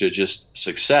approach to just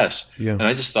success. Yeah. And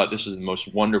I just thought this is the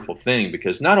most wonderful thing,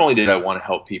 because not only did I want to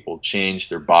help people change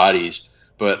their bodies,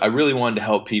 but I really wanted to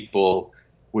help people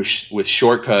with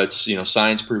shortcuts,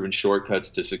 science-proven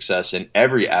shortcuts to success in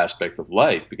every aspect of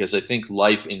life, because I think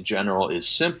life in general is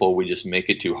simple. We just make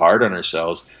it too hard on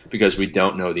ourselves because we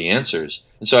don't know the answers.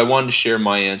 And so I wanted to share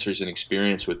my answers and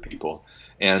experience with people.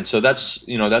 And so that's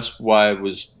why I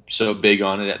was so big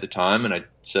on it at the time. And I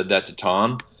said that to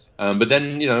Tom. But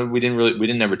then, we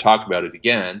didn't ever talk about it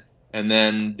again. And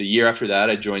then the year after that,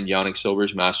 I joined Yannick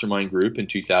Silver's mastermind group in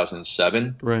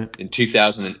 2007. Right. In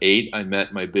 2008, I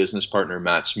met my business partner,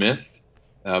 Matt Smith.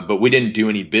 But we didn't do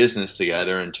any business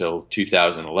together until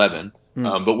 2011.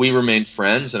 But we remained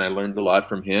friends, and I learned a lot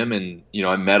from him. And,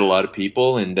 I met a lot of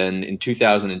people. And then in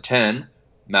 2010,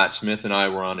 Matt Smith and I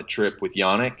were on a trip with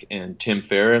Yannick and Tim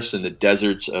Ferriss in the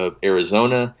deserts of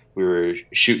Arizona. We were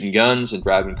shooting guns and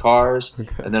driving cars.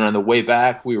 Okay. And then on the way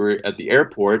back, we were at the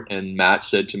airport, and Matt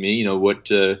said to me, what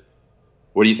do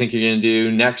you think you're going to do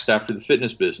next after the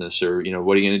fitness business? Or, what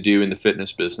are you going to do in the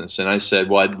fitness business? And I said,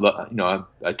 well,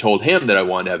 I told him that I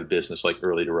wanted to have a business like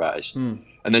Early to Rise. And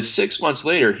then 6 months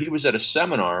later, he was at a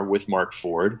seminar with Mark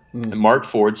Ford. And Mark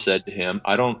Ford said to him,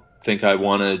 I don't think I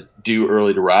want to do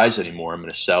Early to Rise anymore. I'm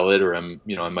going to sell it, or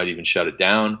I might even shut it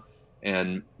down.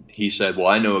 And he said, well,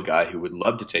 I know a guy who would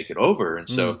love to take it over. And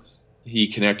so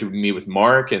he connected me with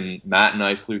Mark, and Matt and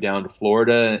I flew down to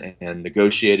Florida and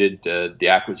negotiated the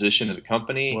acquisition of the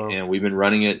company. Wow. And we've been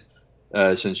running it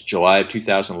since July of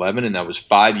 2011. And that was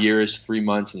 5 years, 3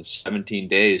 months, and 17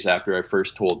 days after I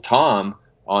first told Tom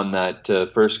on that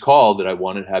first call that I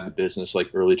wanted to have a business like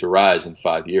Early to Rise in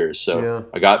 5 years. So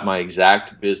I got my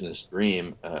exact business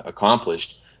dream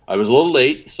accomplished. I was a little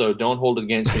late, so don't hold it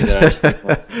against me that I was 3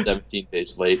 months and 17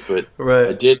 days late, but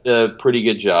I did a pretty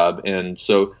good job. And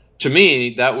so to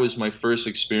me, that was my first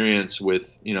experience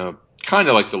with, kind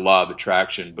of like the law of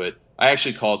attraction, but I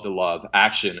actually call it the law of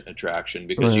action attraction,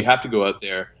 because you have to go out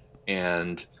there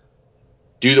and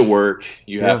do the work.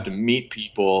 You have to meet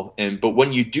people. But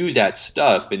when you do that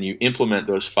stuff and you implement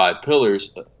those 5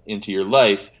 pillars into your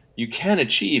life, you can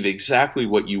achieve exactly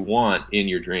what you want in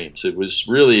your dreams. It was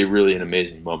really, really an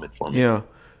amazing moment for me. Yeah.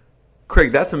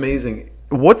 Craig, that's amazing.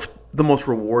 What's the most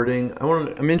rewarding?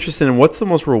 I'm interested in what's the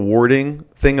most rewarding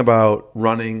thing about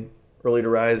running Early to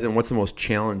Rise, and what's the most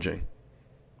challenging?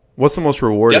 What's the most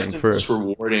rewarding? Definitely most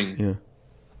rewarding. Yeah.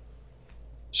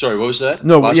 Sorry, what was that?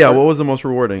 No, what was the most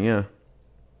rewarding? Yeah.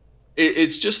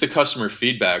 It's just the customer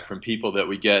feedback from people that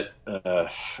we get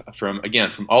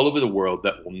from all over the world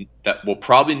that will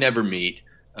probably never meet,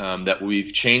 that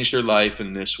we've changed their life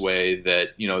in this way, that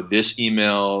this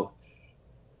email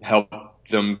helped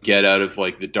them get out of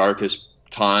like the darkest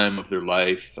time of their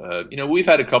life. We've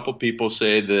had a couple people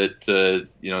say that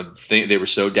they were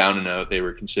so down and out they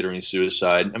were considering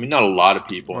suicide. I mean, not a lot of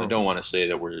people. I don't want to say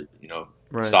that we're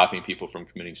stopping people from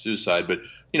committing suicide, but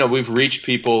we've reached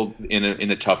people in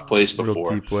a tough place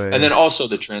before. Deep way, and then also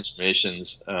the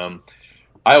transformations.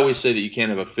 I always say that you can't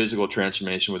have a physical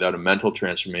transformation without a mental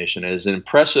transformation. As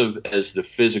impressive as the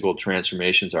physical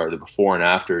transformations are, the before and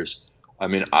afters, I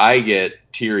mean, I get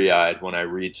teary-eyed when I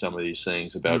read some of these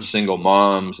things about single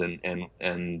moms and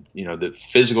the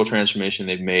physical transformation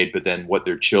they've made, but then what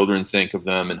their children think of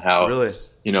them and how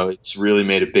it's really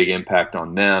made a big impact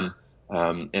on them.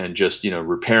 And just,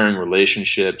 repairing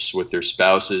relationships with their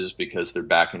spouses because they're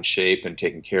back in shape and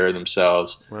taking care of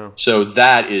themselves. Wow. So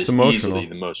that is easily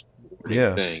the most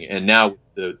rewarding thing. And now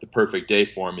the perfect day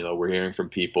formula, we're hearing from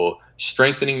people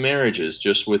strengthening marriages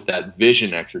just with that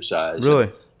vision exercise. Really?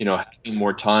 And, having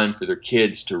more time for their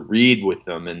kids to read with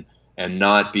them and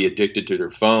not be addicted to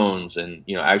their phones, and,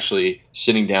 actually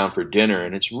sitting down for dinner.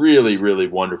 And it's really, really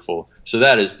wonderful. So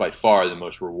that is by far the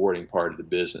most rewarding part of the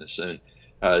business. And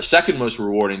second most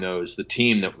rewarding, though, is the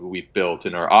team that we've built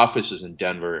in our offices in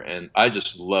Denver. And I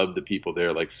just love the people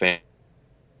there, like fans,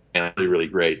 and really, really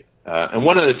great. And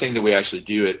one other thing that we actually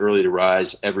do at Early to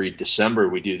Rise, every December,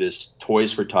 we do this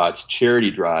Toys for Tots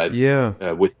charity drive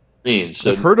with Marines.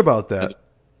 So, I've heard about that.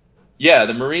 Yeah,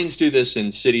 the Marines do this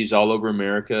in cities all over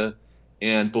America.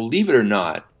 And believe it or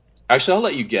not, actually, I'll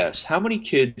let you guess. How many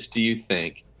kids do you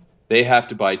think they have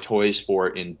to buy toys for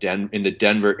in the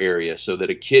Denver area so that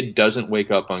a kid doesn't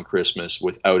wake up on Christmas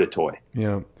without a toy?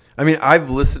 Yeah. I mean, I've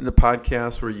listened to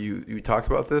podcasts where you talked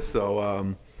about this,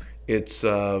 so it's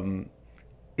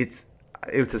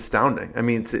astounding. I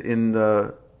mean,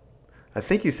 I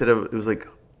think you said it was like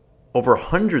over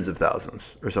hundreds of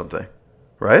thousands or something,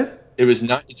 right?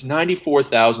 It's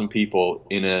 94,000 people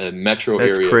in a metro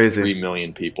area of 3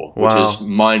 million people, which is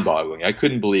mind-boggling. I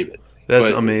couldn't believe it.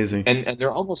 That's amazing. And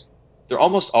they're almost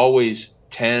always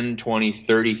 10, 20,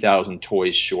 30,000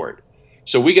 toys short.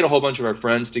 So we get a whole bunch of our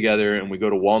friends together and we go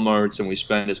to Walmart's and we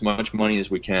spend as much money as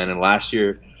we can. And last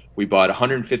year we bought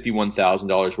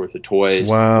 $151,000 worth of toys,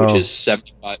 which is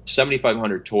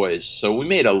 7,500 toys. So we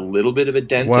made a little bit of a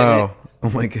dent in it. Oh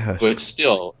my gosh. But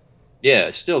still,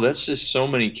 that's just so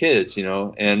many kids,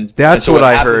 and that's what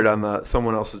I heard on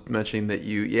someone else was mentioning that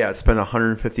you spent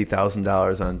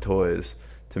 $150,000 on toys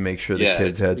to make sure the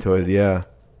kids had toys. Yeah.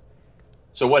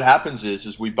 So what happens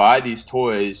is we buy these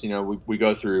toys, we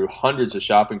go through hundreds of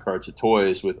shopping carts of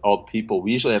toys with all the people.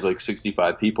 We usually have like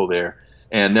 65 people there.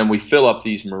 And then we fill up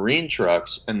these Marine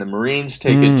trucks, and the Marines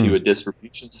take it to a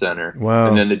distribution center. Wow.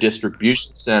 And then the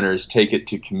distribution centers take it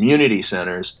to community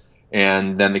centers.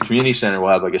 And then the community center will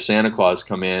have like a Santa Claus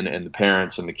come in, and the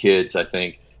parents and the kids, I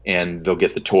think, and they'll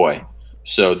get the toy.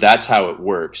 So that's how it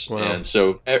works. Wow. And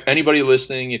so anybody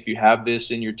listening, if you have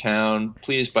this in your town,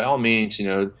 please, by all means,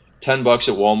 $10 at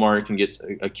Walmart can get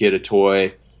a kid a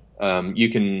toy. You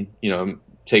can,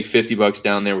 take $50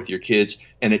 down there with your kids,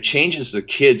 and it changes the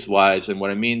kids' lives. And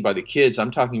what I mean by the kids,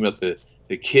 I'm talking about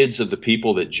the kids of the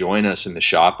people that join us in the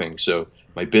shopping. So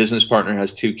my business partner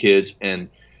has 2 kids, and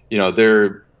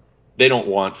they don't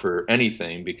want for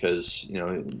anything because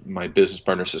my business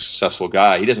partner's a successful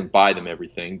guy. He doesn't buy them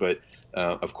everything, but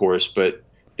of course, but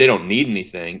they don't need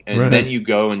anything. And then you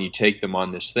go and you take them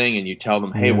on this thing and you tell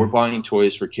them, hey, we're buying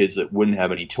toys for kids that wouldn't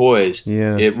have any toys.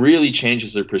 Yeah. It really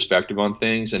changes their perspective on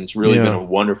things, and it's really been a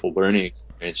wonderful learning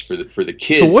experience for the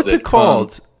kids. So what's it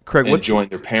called, Craig? And join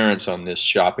their parents on this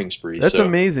shopping spree. That's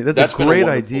amazing. That's a great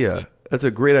idea. Thing. That's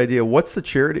a great idea. What's the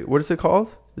charity? What is it called?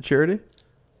 The charity?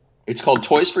 It's called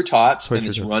Toys for Tots, and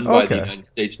it's run by the United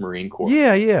States Marine Corps.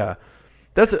 Yeah.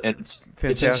 It's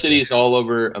in cities all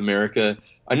over America.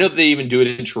 I know that they even do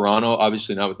it in Toronto,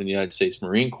 obviously not with the United States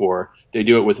Marine Corps. They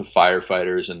do it with the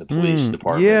firefighters and the police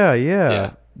department.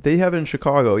 Yeah. They have it in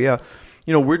Chicago, yeah.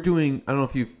 We're doing, I don't know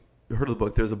if you've heard of the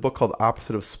book, there's a book called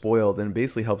Opposite of Spoiled, and it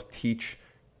basically helps teach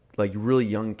like really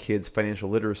young kids financial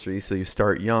literacy, so you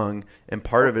start young, and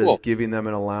part of it is giving them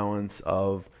an allowance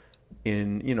of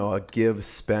a give,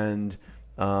 spend,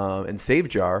 and save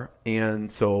jar.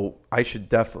 And so I should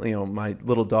definitely, my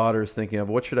little daughter is thinking of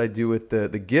what should I do with the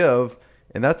give,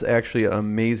 and that's actually an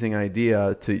amazing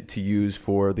idea to use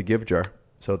for the give jar.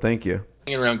 So thank you.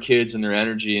 Around kids and their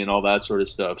energy and all that sort of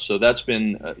stuff. So that's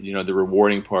been, the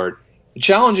rewarding part. The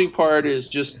challenging part is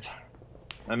just,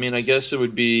 I guess it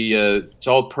would be, it's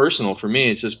all personal for me.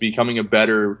 It's just becoming a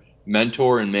better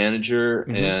mentor and manager,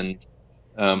 and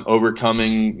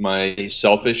overcoming my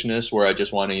selfishness where I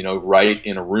just want to, write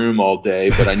in a room all day,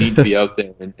 but I need to be out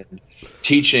there and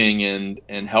teaching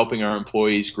and helping our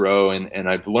employees grow. And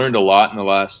I've learned a lot in the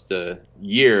last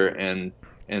year, and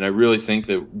I really think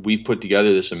that we've put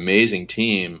together this amazing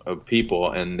team of people,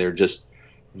 and they're just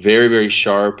very, very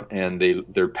sharp, and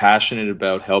they're passionate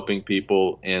about helping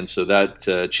people. And so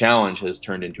that challenge has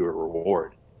turned into a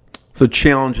reward. So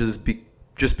challenge is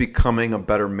just becoming a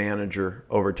better manager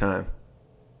over time.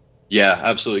 Yeah,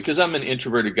 absolutely. Because I'm an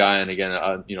introverted guy, and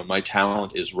again, my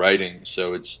talent is writing,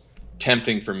 so it's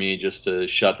tempting for me just to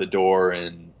shut the door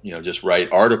and just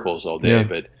write articles all day. Yeah.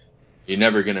 But you're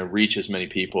never going to reach as many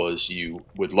people as you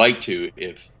would like to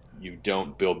if you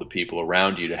don't build the people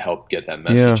around you to help get that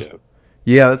message out.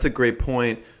 Yeah, that's a great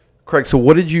point, Craig. So,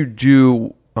 what did you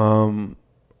do to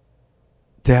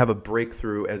have a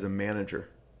breakthrough as a manager?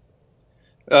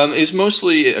 It's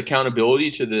mostly accountability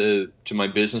to my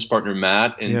business partner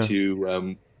Matt, and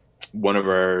to one of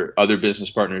our other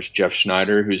business partners, Jeff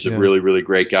Schneider, who's a really, really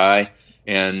great guy.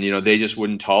 And they just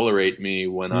wouldn't tolerate me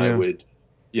when I would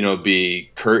be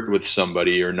curt with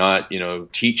somebody or not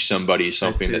teach somebody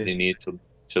something that they need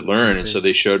to learn. And so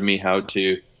they showed me how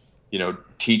to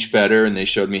teach better, and they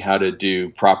showed me how to do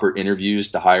proper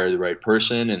interviews to hire the right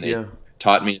person, and they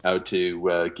taught me how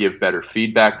to give better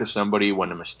feedback to somebody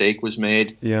when a mistake was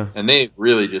made. Yeah. And they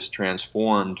really just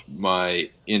transformed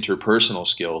my interpersonal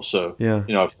skills. So,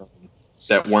 from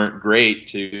that weren't great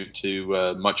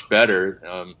to much better.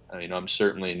 I'm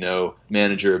certainly no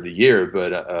manager of the year,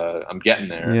 but I'm getting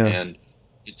there. Yeah. And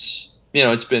it's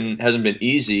hasn't been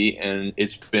easy, and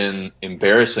it's been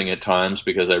embarrassing at times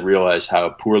because I realize how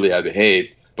poorly I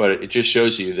behaved. But it just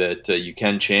shows you that you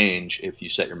can change if you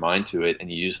set your mind to it and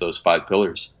you use those 5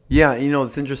 pillars. Yeah,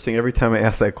 it's interesting. Every time I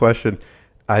ask that question,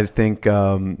 I think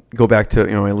go back to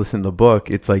when I listen to the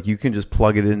book. It's like you can just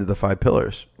plug it into the 5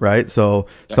 pillars, right? So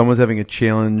someone's having a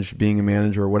challenge being a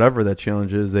manager or whatever that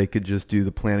challenge is, they could just do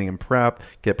the planning and prep,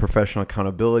 get professional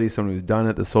accountability, someone who's done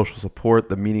it, the social support,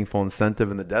 the meaningful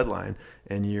incentive, and the deadline,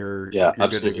 and you're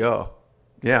good to go.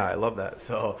 Yeah, I love that.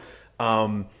 So.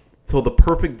 So the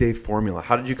Perfect Day Formula,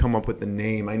 how did you come up with the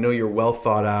name? I know you're well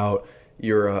thought out.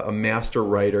 You're a master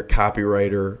writer,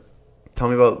 copywriter. Tell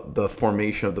me about the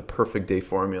formation of the Perfect Day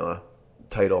Formula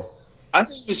title. I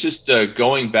think it was just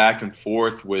going back and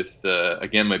forth with,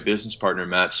 again, my business partner,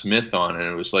 Matt Smith, on it.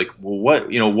 And it was like, well,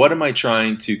 what am I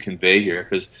trying to convey here?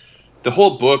 Because the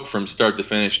whole book from start to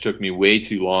finish took me way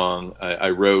too long.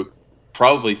 I wrote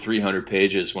probably 300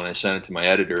 pages when I sent it to my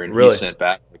editor, and he sent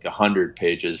back like 100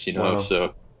 pages, Wow.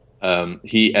 So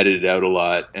he edited out a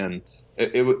lot, and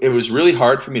it was really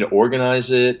hard for me to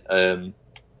organize it.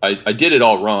 I did it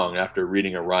all wrong after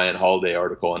reading a Ryan Holiday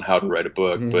article on how to write a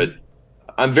book, but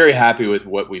I'm very happy with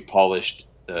what we polished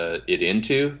it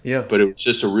into. Yeah. But it was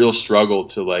just a real struggle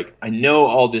to, like, I know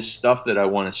all this stuff that I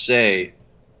want to say.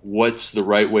 What's the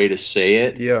right way to say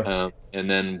it? Yeah. And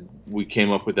then we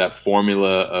came up with that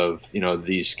formula of,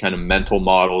 these kind of mental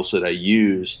models that I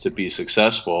use to be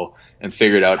successful, and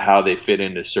figured out how they fit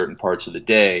into certain parts of the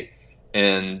day.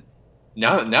 And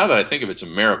now that I think of it, it's a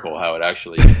miracle how it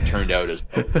actually turned out as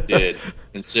it did,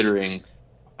 considering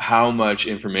how much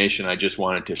information I just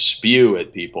wanted to spew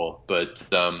at people. But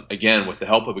again, with the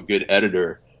help of a good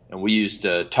editor, and we used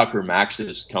Tucker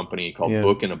Max's company called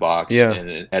Book in a Box, and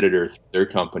an editor through their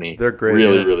company. They're great.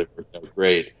 Really worked out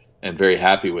great, and very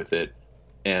happy with it.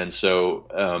 And so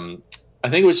I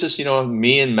think it was just,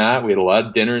 me and Matt, we had a lot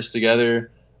of dinners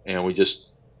together, and we just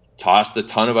tossed a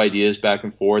ton of ideas back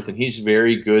and forth. And he's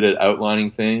very good at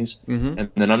outlining things. And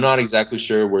then I'm not exactly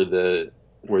sure where the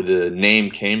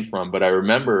name came from, but I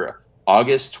remember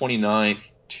August 29th,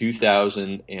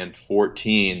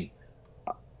 2014,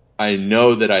 I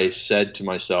know that I said to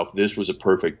myself, this was a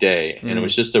perfect day. And it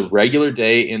was just a regular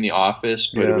day in the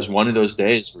office, but it was one of those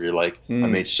days where you're like, I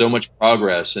made so much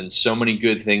progress and so many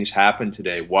good things happened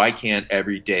today. Why can't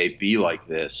every day be like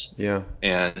this? Yeah.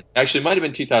 And actually, it might have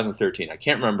been 2013. I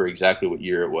can't remember exactly what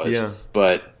year it was. Yeah.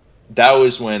 But that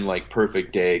was when, like,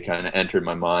 perfect day kind of entered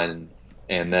my mind.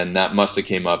 And then that must have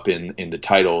came up in the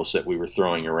titles that we were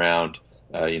throwing around,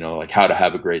 like how to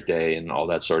have a great day and all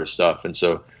that sort of stuff. And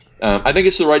so I think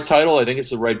it's the right title. I think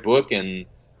it's the right book, and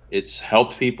it's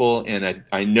helped people. And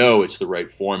I know it's the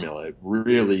right formula. It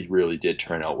really, really did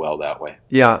turn out well that way.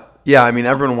 Yeah. Yeah. I mean,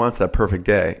 everyone wants that perfect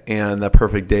day, and that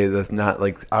perfect day that's not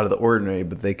like out of the ordinary,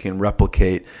 but they can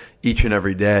replicate each and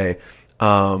every day.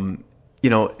 And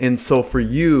so for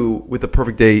you with the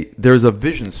perfect day, there's a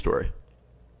vision story.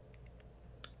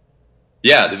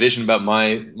 Yeah, the vision about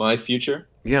my future.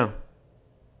 Yeah.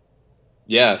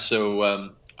 Yeah, so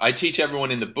I teach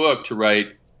everyone in the book to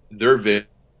write their vision.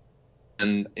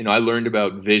 And, I learned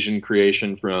about vision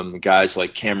creation from guys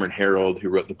like Cameron Herold, who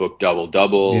wrote the book Double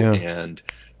Double, and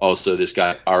also this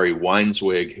guy, Ari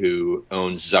Weinswig, who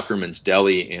owns Zuckerman's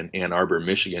Deli in Ann Arbor,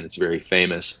 Michigan. It's very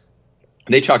famous.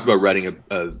 And they talk about writing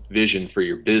a vision for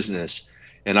your business,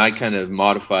 and I kind of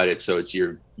modified it so it's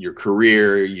your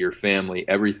career, your family,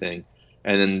 everything.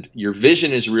 And then your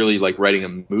vision is really like writing a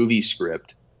movie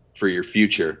script for your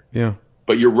future. Yeah.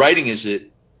 But you're writing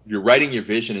your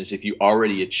vision as if you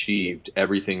already achieved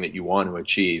everything that you want to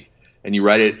achieve. And you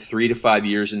write it 3 to 5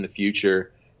 years in the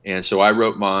future. And so I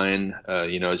wrote mine,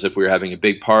 as if we were having a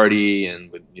big party,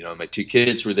 and my 2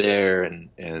 kids were there,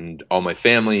 and all my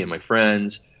family and my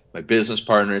friends. My business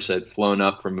partners had flown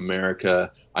up from America.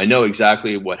 I know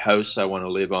exactly what house I want to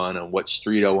live on and what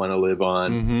street I want to live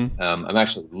on. I'm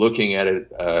actually looking at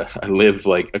it. I live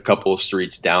like a couple of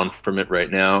streets down from it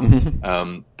right now.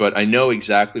 But I know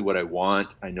exactly what I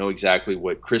want. I know exactly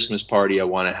what Christmas party I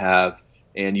want to have.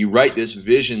 And you write this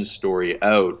vision story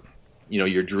out,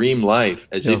 your dream life,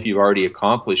 as if you've already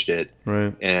accomplished it.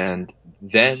 Right. And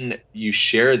then you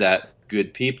share that with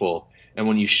good people. And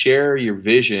when you share your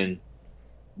vision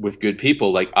with good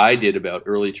people, like I did about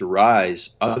Early to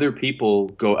Rise, other people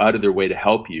go out of their way to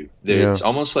help you. It's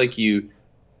almost like you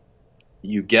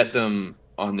get them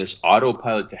on this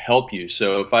autopilot to help you.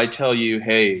 So if I tell you,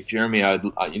 hey, Jeremy,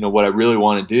 what I really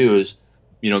want to do is,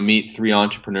 meet 3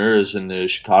 entrepreneurs in the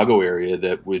Chicago area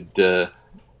that would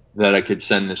that I could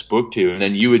send this book to, and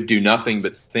then you would do nothing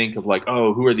but think of like,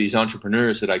 oh, who are these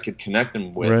entrepreneurs that I could connect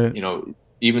them with? Right.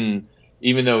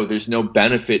 Even though there's no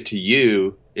benefit to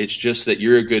you, it's just that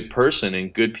you're a good person,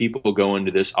 and good people go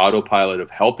into this autopilot of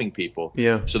helping people.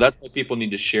 Yeah. So that's why people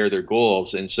need to share their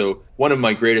goals. And so one of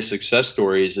my greatest success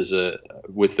stories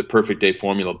with the Perfect Day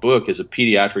Formula book is a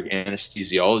pediatric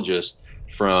anesthesiologist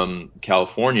from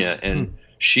California. And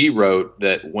she wrote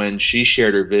that when she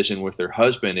shared her vision with her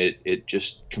husband, it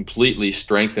just completely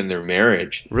strengthened their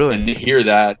marriage. Really? And to hear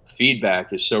that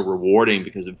feedback is so rewarding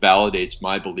because it validates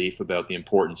my belief about the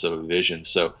importance of a vision.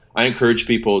 So I encourage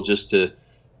people just to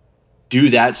do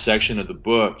that section of the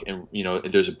book. And,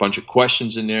 there's a bunch of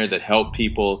questions in there that help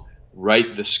people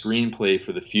write the screenplay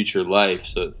for the future life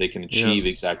so that they can achieve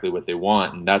exactly what they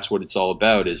want. And that's what it's all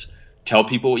about, is tell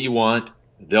people what you want.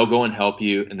 They'll go and help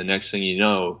you, and the next thing you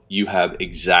know, you have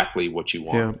exactly what you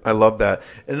want. Yeah, I love that.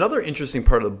 And another interesting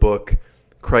part of the book,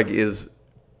 Craig, is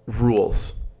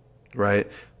rules, right?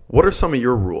 What are some of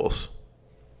your rules?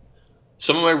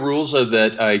 Some of my rules are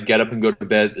that I get up and go to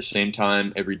bed at the same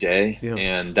time every day,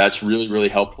 and that's really, really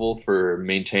helpful for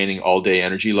maintaining all-day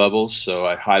energy levels, so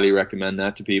I highly recommend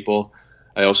that to people.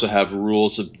 I also have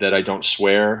rules that I don't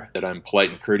swear, that I'm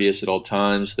polite and courteous at all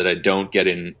times, that I don't get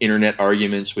in internet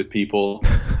arguments with people.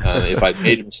 If I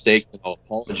made a mistake, then I'll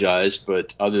apologize.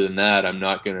 But other than that, I'm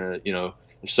not going to,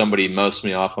 if somebody mouths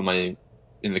me off in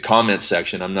the comments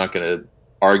section, I'm not going to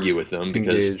argue with them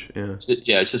because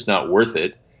it's just not worth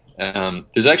it.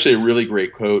 There's actually a really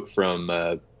great quote from,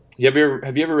 have you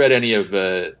ever read any of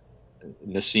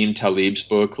Nassim Taleb's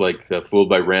book, like Fooled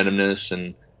by Randomness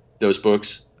and those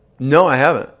books? No, I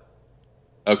haven't.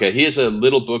 Okay, he has a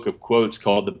little book of quotes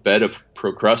called The Bed of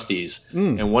Procrustes,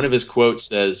 and one of his quotes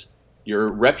says,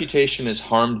 "Your reputation is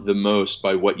harmed the most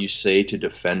by what you say to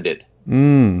defend it."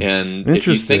 And if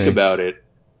you think about it,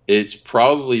 it's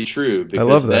probably true, because I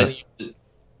love that. Then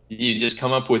you just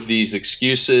come up with these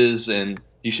excuses, and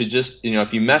you should just,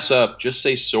 if you mess up, just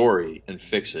say sorry and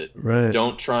fix it. Right.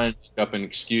 Don't try and make up an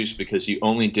excuse, because you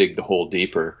only dig the hole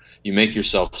deeper. You make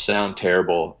yourself sound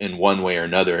terrible in one way or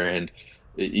another, and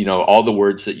all the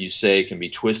words that you say can be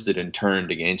twisted and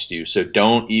turned against you. So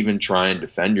don't even try and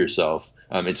defend yourself.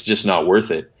 It's just not worth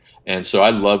it. And so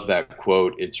I love that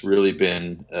quote. It's really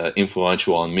been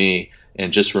influential on me,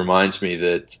 and just reminds me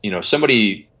that,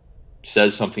 somebody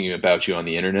says something about you on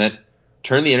the internet,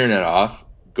 turn the internet off,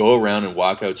 go around and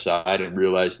walk outside and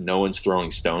realize no one's throwing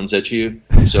stones at you.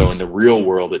 So in the real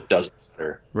world, it doesn't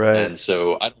matter. Right. And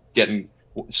so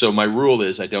so my rule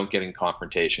is I don't get in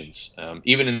confrontations.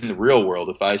 Even in the real world,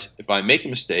 if I make a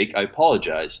mistake, I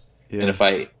apologize. Yeah. And if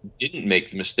I didn't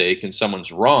make the mistake and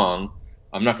someone's wrong,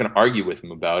 I'm not going to argue with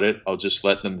them about it. I'll just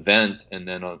let them vent, and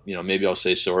then maybe I'll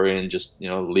say sorry and just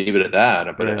leave it at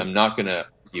that. But I'm not going to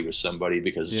argue with somebody,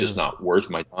 because it's just not worth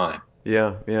my time.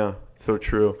 Yeah, so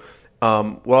true.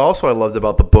 What also I loved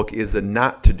about the book is the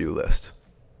not to do list.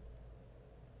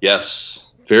 Yes.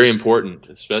 Very important,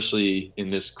 especially in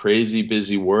this crazy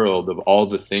busy world of all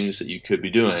the things that you could be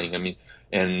doing. I mean,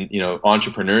 and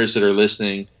entrepreneurs that are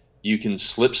listening, you can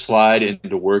slide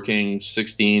into working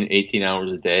 16, 18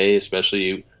 hours a day,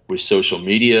 especially with social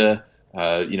media,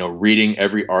 reading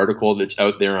every article that's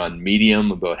out there on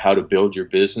Medium about how to build your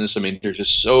business. I mean, there's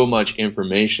just so much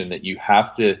information that you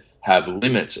have to have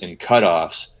limits and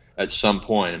cutoffs at some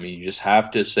point. I mean, you just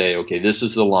have to say, okay, this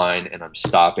is the line, and I'm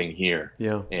stopping here.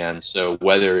 Yeah. And so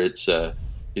whether it's, I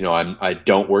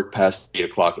don't work past 8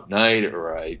 o'clock at night,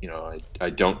 or I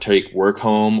don't take work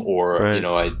home, or,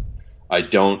 right. I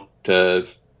don't,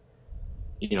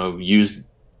 use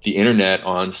the internet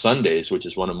on Sundays, which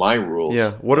is one of my rules.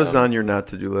 Yeah. What is on your not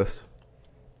to do list?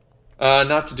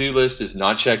 Not to do list is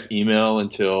not check email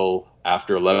until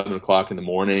after 11 o'clock in the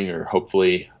morning, or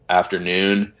hopefully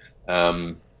afternoon.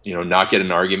 Not get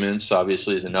in arguments,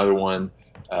 obviously, is another one.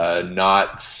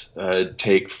 Not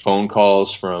take phone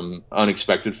calls from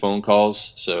unexpected phone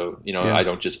calls. So, I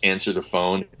don't just answer the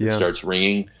phone if it starts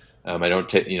ringing. I don't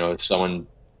take, if someone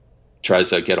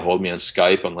tries to get a hold of me on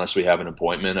Skype, unless we have an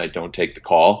appointment, I don't take the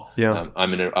call. Yeah.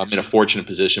 I'm in a fortunate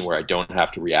position where I don't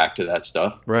have to react to that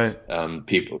stuff. Right.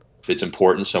 People, if it's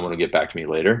important, someone will get back to me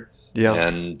later. Yeah.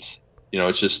 And,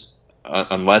 it's just,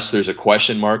 unless there's a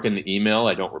question mark in the email,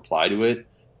 I don't reply to it.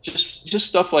 Just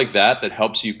stuff like that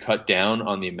helps you cut down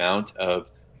on the amount of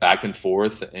back and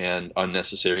forth and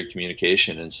unnecessary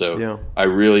communication. And so I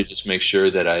really just make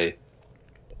sure that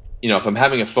if I'm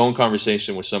having a phone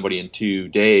conversation with somebody in 2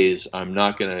 days, I'm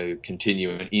not going to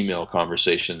continue an email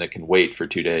conversation that can wait for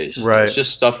 2 days. Right. It's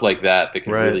just stuff like that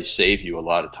can really save you a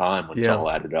lot of time when it's all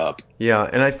added up. Yeah.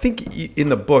 And I think in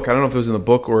the book, I don't know if it was in the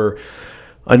book or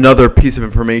another piece of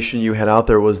information you had out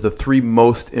there, was the 3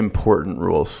 most important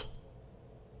rules.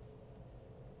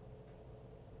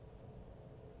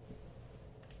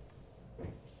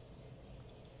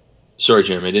 Sorry,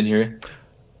 Jeremy, I didn't hear you.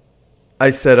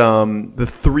 I said the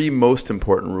 3 most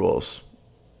important rules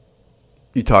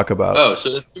you talk about. Oh,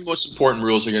 so the 3 most important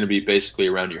rules are going to be basically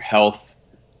around your health,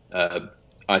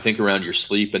 I think around your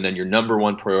sleep, and then your number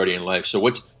one priority in life. So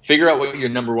figure out what your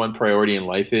number one priority in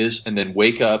life is, and then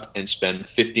wake up and spend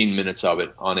 15 minutes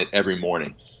on it every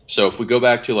morning. So if we go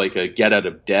back to like a get out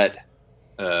of debt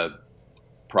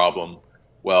problem,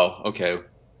 well, okay,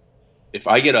 if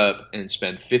I get up and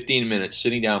spend 15 minutes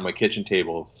sitting down at my kitchen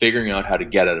table figuring out how to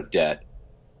get out of debt,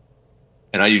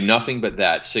 and I do nothing but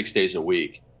that 6 days a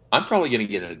week, I'm probably going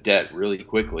to get into debt really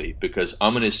quickly, because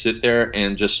I'm going to sit there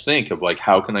and just think of like,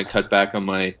 how can I cut back on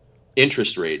my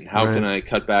interest rate, and how can I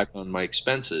cut back on my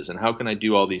expenses, and how can I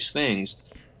do all these things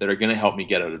that are going to help me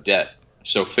get out of debt.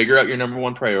 So figure out your number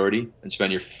one priority and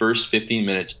spend your first 15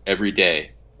 minutes every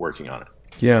day working on it.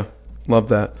 Yeah, love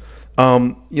that.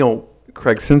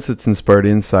 Craig, since it's Inspired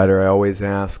Insider, I always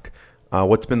ask,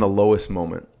 what's been the lowest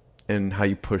moment and how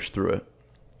you push through it?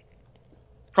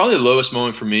 Probably the lowest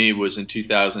moment for me was in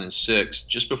 2006.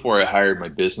 Just before I hired my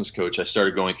business coach, I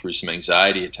started going through some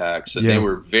anxiety attacks, and they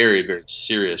were very, very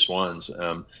serious ones.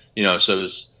 So it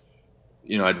was,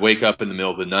 I'd wake up in the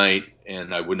middle of the night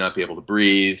and I would not be able to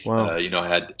breathe. Wow. I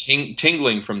had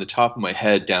tingling from the top of my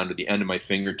head down to the end of my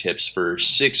fingertips for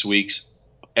 6 weeks,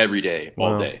 every day,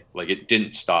 all day. Like, it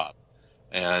didn't stop.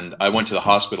 And I went to the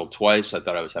hospital twice. I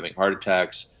thought I was having heart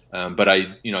attacks. But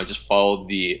I just followed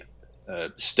the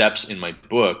steps in my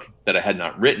book that I had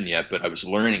not written yet, but I was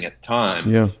learning at the time.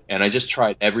 Yeah. And I just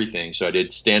tried everything. So I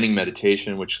did standing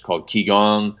meditation, which is called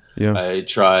Qigong. Yeah. I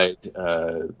tried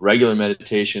regular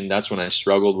meditation. That's when I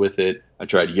struggled with it. I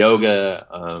tried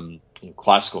yoga,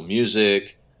 classical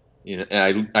music.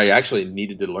 And I actually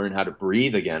needed to learn how to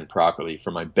breathe again properly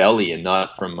from my belly and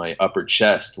not from my upper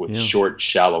chest with short,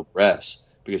 shallow breaths,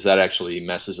 because that actually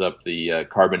messes up the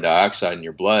carbon dioxide in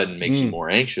your blood and makes you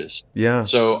more anxious. Yeah.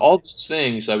 So all these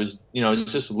things, I was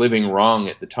just living wrong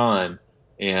at the time,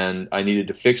 and I needed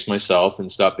to fix myself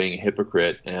and stop being a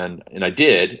hypocrite. And I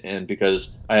did. And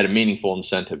because I had a meaningful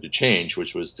incentive to change,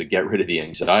 which was to get rid of the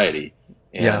anxiety.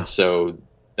 And so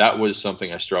that was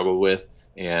something I struggled with.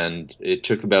 And it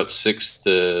took about 6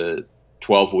 to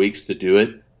 12 weeks to do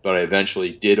it, but I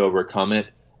eventually did overcome it.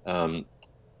 And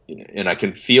I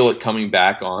can feel it coming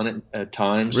back on at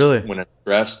times when I'm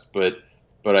stressed, but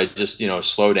I just,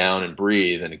 slow down and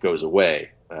breathe and it goes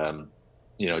away.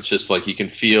 It's just like you can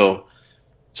feel,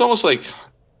 it's almost like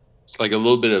a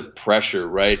little bit of pressure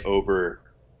right over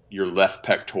your left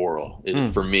pectoral.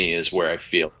 For me is where I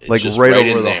feel it. Like just right over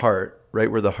in the there. heart, right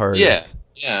where the heart is.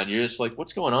 Yeah, and you're just like,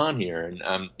 what's going on here?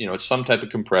 And it's some type of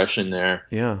compression there.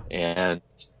 Yeah. And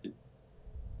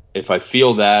if I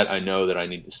feel that, I know that I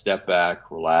need to step back,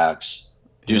 relax,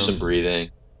 do some breathing,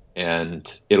 and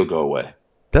it'll go away.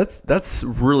 That's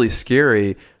really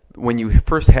scary. When you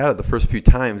first had it the first few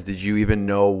times, did you even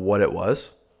know what it was?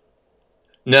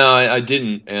 No, I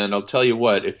didn't. And I'll tell you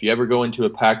what, if you ever go into a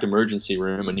packed emergency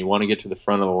room and you want to get to the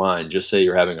front of the line, just say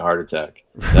you're having a heart attack.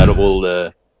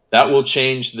 That will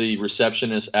change the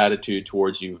receptionist's attitude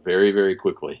towards you very, very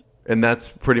quickly. And that's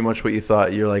pretty much what you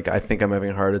thought. You're like, I think I'm having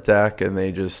a heart attack, and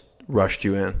they just rushed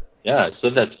you in. Yeah, I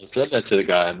said that to the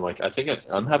guy. I'm like, I think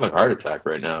I'm having a heart attack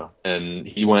right now. And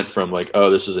he went from like, oh,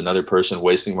 this is another person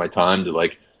wasting my time, to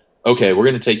like, okay, we're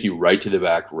going to take you right to the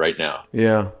back right now.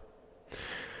 Yeah.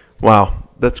 Wow,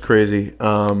 that's crazy.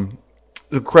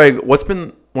 Craig, what's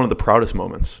been one of the proudest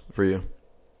moments for you?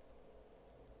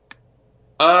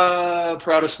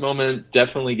 Proudest moment,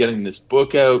 definitely getting this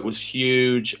book out was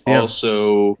huge. Yeah.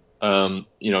 Also,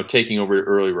 taking over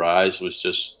Early Rise was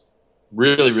just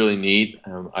really, really neat.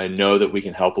 I know that we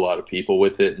can help a lot of people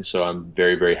with it, and so I'm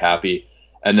very, very happy.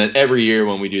 And then every year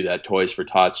when we do that Toys for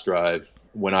Tots drive,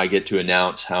 when I get to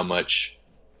announce how much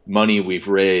money we've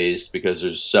raised, because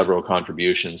there's several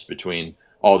contributions between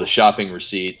all the shopping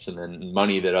receipts and then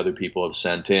money that other people have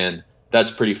sent in, that's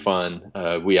pretty fun.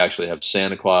 We actually have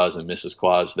Santa Claus and Mrs.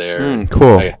 Claus there.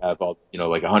 Cool. I have all,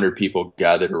 like 100 people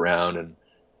gathered around, and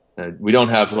we don't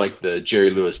have like the Jerry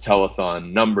Lewis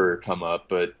telethon number come up,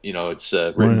 but it's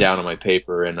written down on my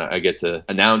paper, and I get to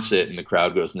announce it, and the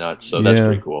crowd goes nuts. So that's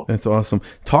pretty cool. That's awesome.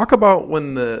 Talk about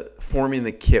forming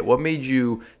the kit. What made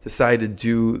you decide to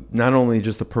do not only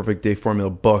just the Perfect Day Formula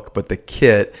book, but the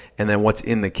kit, and then what's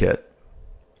in the kit?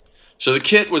 So the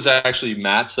kit was actually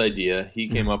Matt's idea. He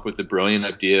came up with the brilliant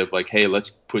idea of like, hey,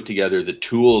 let's put together the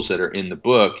tools that are in the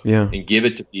book and give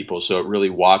it to people so it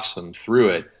really walks them through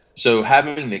it. So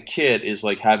having the kit is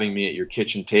like having me at your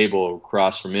kitchen table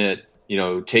across from it,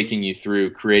 taking you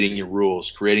through creating your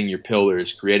rules, creating your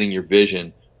pillars, creating your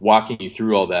vision, walking you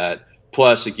through all that.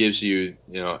 Plus it gives you,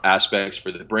 aspects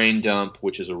for the brain dump,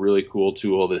 which is a really cool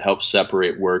tool that helps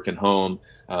separate work and home.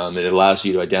 It allows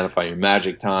you to identify your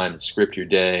magic time and script your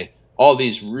day. All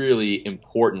these really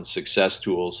important success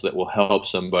tools that will help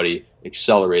somebody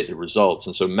accelerate the results.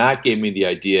 And so Matt gave me the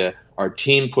idea. Our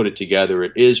team put it together.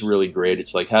 It is really great.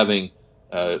 It's like having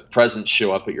presents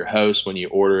show up at your house when you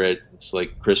order it. It's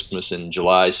like Christmas in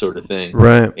July sort of thing.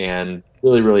 Right. And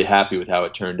really, really happy with how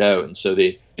it turned out. And so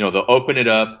they'll open it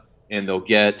up and they'll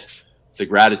get the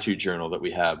gratitude journal that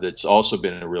we have. That's also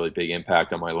been a really big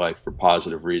impact on my life for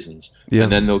positive reasons. Yeah.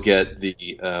 And then they'll get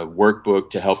the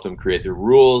workbook to help them create their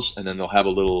rules. And then they'll have a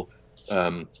little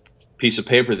piece of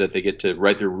paper that they get to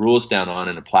write their rules down on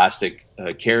in a plastic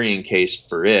carrying case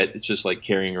for it. It's just like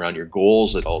carrying around your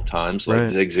goals at all times, like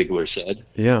Zig Ziglar said.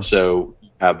 Yeah. So you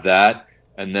have that.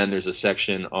 And then there's a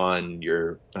section on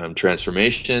your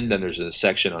transformation. Then there's a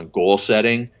section on goal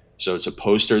setting. So it's a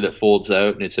poster that folds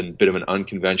out, and it's a bit of an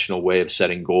unconventional way of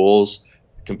setting goals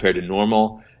compared to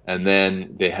normal. And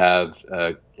then they have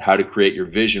how to create your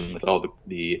vision with all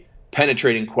the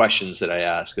penetrating questions that I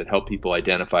ask that help people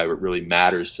identify what really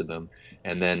matters to them.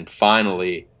 And then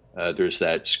finally, there's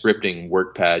that scripting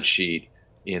work pad sheet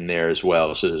in there as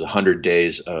well. So there's 100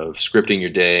 days of scripting your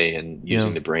day and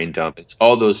using the brain dump. It's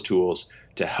all those tools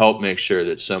to help make sure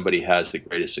that somebody has the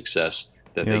greatest success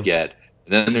that they get.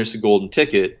 And then there's the golden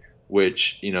ticket,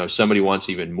 which, if somebody wants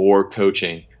even more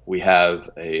coaching, we have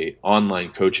a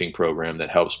online coaching program that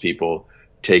helps people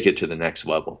take it to the next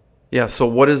level. Yeah. So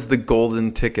what is the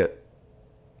golden ticket?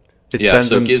 So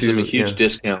it gives them a huge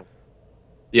discount.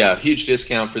 Yeah, a huge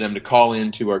discount for them to call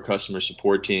into our customer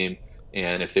support team.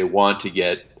 And if they want to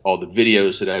get all the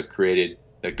videos that I've created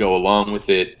that go along with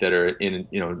it, that are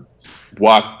in,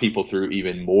 walk people through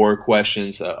even more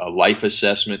questions, a life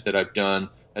assessment that I've done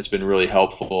that's been really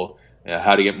helpful,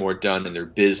 how to get more done in their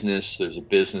business. There's a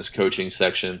business coaching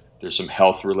section. There's some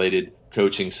health related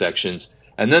coaching sections.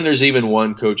 And then there's even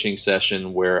one coaching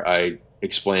session where I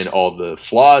explain all the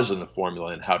flaws in the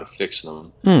formula and how to fix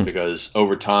them. Because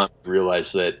over time, I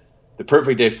realized that the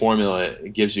perfect day formula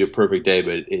gives you a perfect day,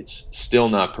 but it's still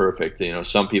not perfect.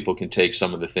 Some people can take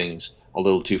some of the things a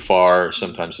little too far, or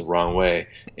sometimes the wrong way.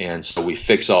 And so we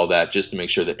fix all that just to make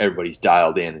sure that everybody's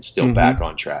dialed in and still back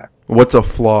on track. What's a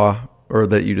flaw or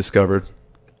that you discovered?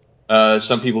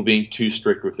 Some people being too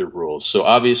strict with their rules. So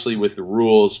obviously with the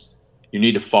rules, you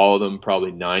need to follow them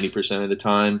probably 90% of the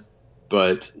time.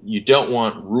 But you don't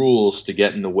want rules to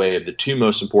get in the way of the two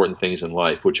most important things in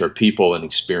life, which are people and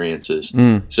experiences.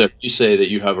 So if you say that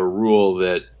you have a rule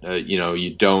that,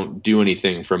 you don't do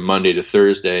anything from Monday to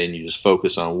Thursday and you just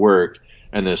focus on work,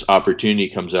 and this opportunity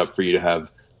comes up for you to have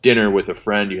dinner with a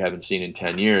friend you haven't seen in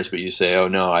 10 years, but you say, oh,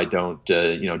 no, I don't,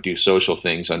 do social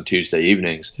things on Tuesday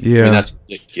evenings. Yeah. I mean, that's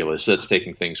ridiculous. That's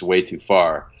taking things way too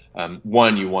far.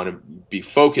 One, you want to be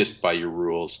focused by your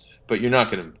rules, but you're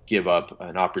not going to give up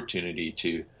an opportunity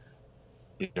to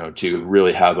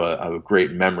really have a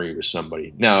great memory with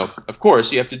somebody. Now, of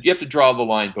course, you have to draw the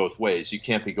line both ways. You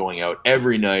can't be going out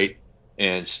every night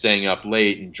and staying up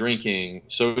late and drinking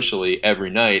socially every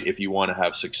night if you want to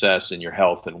have success in your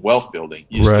health and wealth building.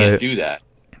 You just can't do that.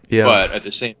 Yeah. But at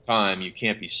the same time, you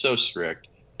can't be so strict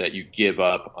that you give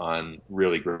up on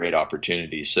really great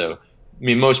opportunities. So, I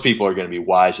mean, most people are going to be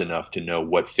wise enough to know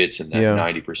what fits in that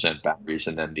 90% boundaries,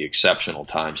 and then the exceptional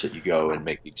times that you go and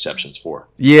make the exceptions for.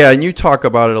 Yeah, and you talk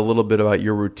about it a little bit about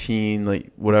your routine,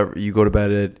 like whatever, you go to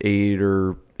bed at 8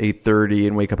 or 8:30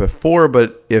 and wake up at 4,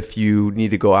 but if you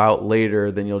need to go out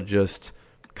later, then you'll just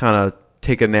kind of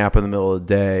take a nap in the middle of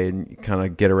the day and kind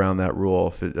of get around that rule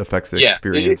if it affects the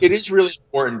experience. It is really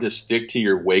important to stick to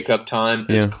your wake-up time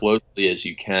as closely as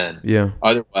you can. Yeah.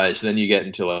 Otherwise, then you get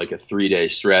into like a 3-day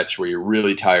stretch where you're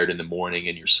really tired in the morning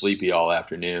and you're sleepy all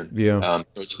afternoon. Yeah.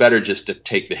 So it's better just to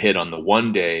take the hit on the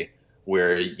one day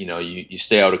where, you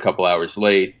stay out a couple hours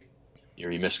late,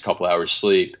 or you miss a couple hours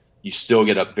sleep. You still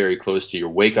get up very close to your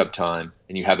wake-up time,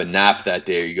 and you have a nap that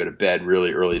day, or you go to bed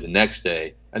really early the next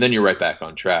day, and then you're right back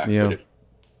on track. Yeah. But if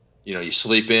you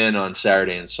sleep in on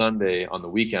Saturday and Sunday on the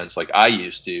weekends like I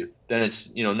used to, then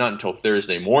it's, not until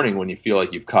Thursday morning when you feel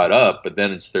like you've caught up, but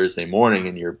then it's Thursday morning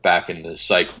and you're back in the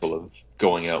cycle of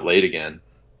going out late again.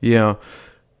 Yeah.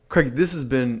 Craig, this has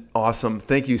been awesome.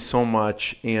 Thank you so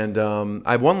much. And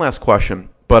I have one last question,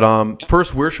 but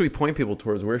first, where should we point people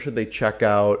towards? Where should they check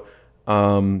out,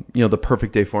 the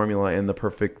Perfect Day Formula and the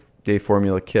Perfect Day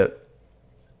Formula Kit?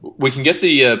 We can get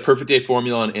the Perfect Day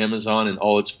Formula on Amazon in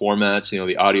all its formats.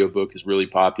 The audiobook is really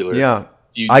popular. Yeah.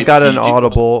 I got an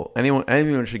Audible.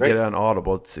 Anyone should get it on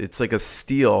Audible. It's like a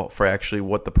steal for actually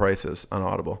what the price is on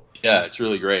Audible. Yeah, it's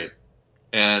really great.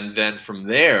 And then from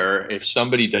there, if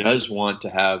somebody does want to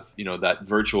have, that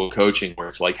virtual coaching where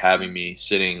it's like having me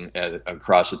sitting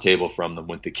across the table from them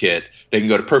with the kit, they can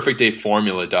go to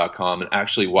perfectdayformula.com and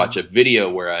actually watch a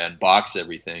video where I unbox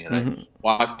everything and I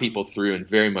walk people through in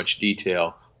very much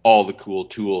detail all the cool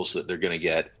tools that they're going to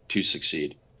get to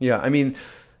succeed. Yeah, I mean,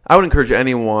 I would encourage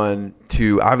anyone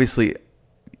to, obviously,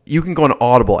 you can go on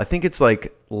Audible. I think it's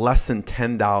like less than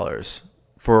 $10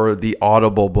 for the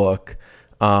Audible book.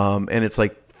 And it's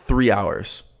like 3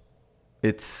 hours.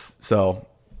 I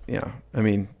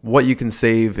mean, what you can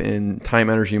save in time,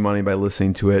 energy, money by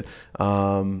listening to it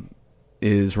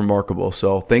is remarkable.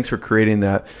 So thanks for creating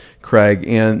that, Craig.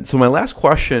 And so my last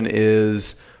question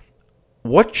is,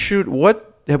 what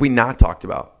have we not talked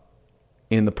about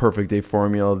in the Perfect Day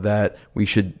Formula that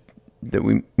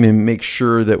we make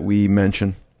sure that we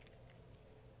mention?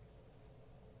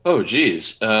 Oh,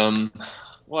 geez.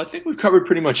 Well, I think we've covered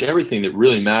pretty much everything that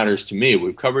really matters to me.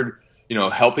 We've covered,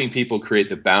 helping people create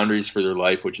the boundaries for their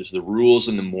life, which is the rules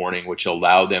in the morning, which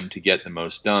allow them to get the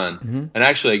most done. Mm-hmm. And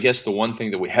actually, I guess the one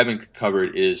thing that we haven't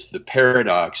covered is the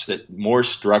paradox that more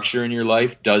structure in your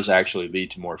life does actually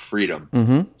lead to more freedom.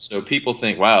 Mm-hmm. So people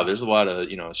think, wow, there's a lot of,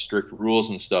 strict rules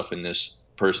and stuff in this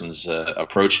person's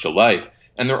approach to life.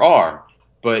 And there are.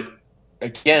 But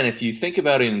again, if you think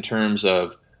about it in terms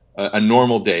of a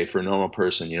normal day for a normal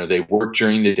person, they work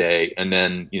during the day and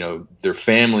then, their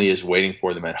family is waiting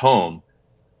for them at home.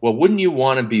 Well, wouldn't you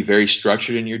want to be very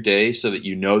structured in your day so that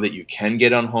you know that you can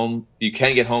get home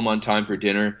on time for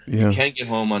dinner, Yeah. You can get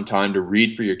home on time to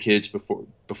read for your kids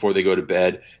before they go to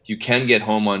bed, you can get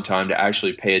home on time to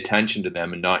actually pay attention to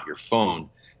them and not your phone.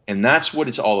 And that's what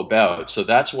it's all about. So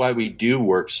that's why we do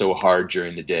work so hard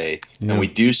during the day, Yeah. and we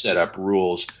do set up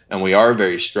rules, and we are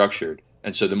very structured.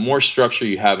 And so the more structure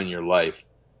you have in your life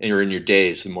or in your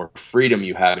days, the more freedom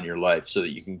you have in your life so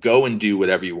that you can go and do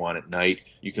whatever you want at night.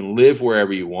 You can live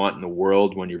wherever you want in the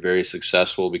world when you're very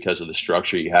successful because of the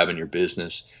structure you have in your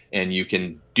business. And you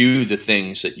can do the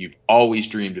things that you've always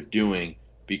dreamed of doing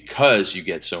because you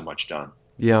get so much done.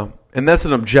 Yeah. And that's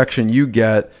an objection you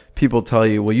get. People tell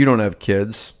you, well, you don't have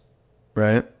kids,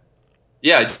 right?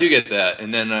 Yeah, I do get that.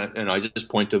 And then I just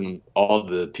point to them, all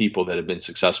the people that have been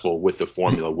successul with the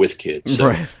formula with kids. So,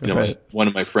 Right. One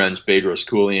of my friends, Bedros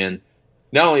Keuilian,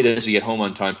 not only does he get home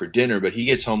on time for dinner, but he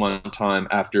gets home on time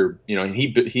after,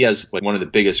 he has like one of the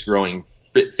biggest growing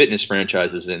fitness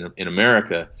franchises in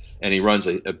America, and he runs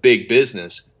a big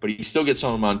business, but he still gets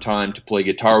home on time to play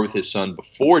guitar with his son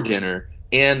before dinner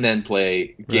and then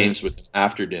play games with him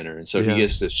after dinner. And so he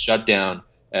gets to shut down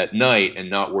at night and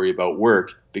not worry about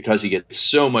work because he gets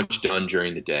so much done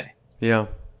during the day. Yeah.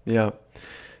 Yeah.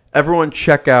 Everyone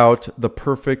check out the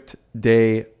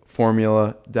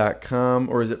perfectdayformula.com,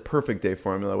 or is it Perfect Day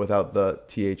Formula without the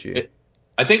THE?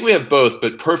 I think we have both,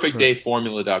 but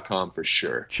perfectdayformula.com for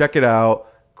sure. Check it out.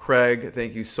 Craig,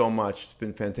 thank you so much. It's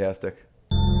been fantastic.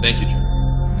 Thank you, Jim.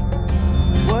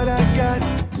 What I got,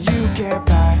 you can't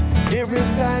buy. It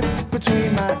resides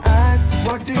between my eyes.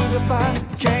 Walked through the fire,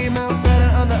 came out better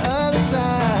on the other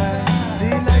side. See,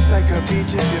 life's like a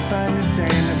beach if you find the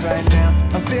sand. And right now,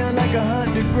 I feel like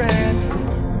 100 grand.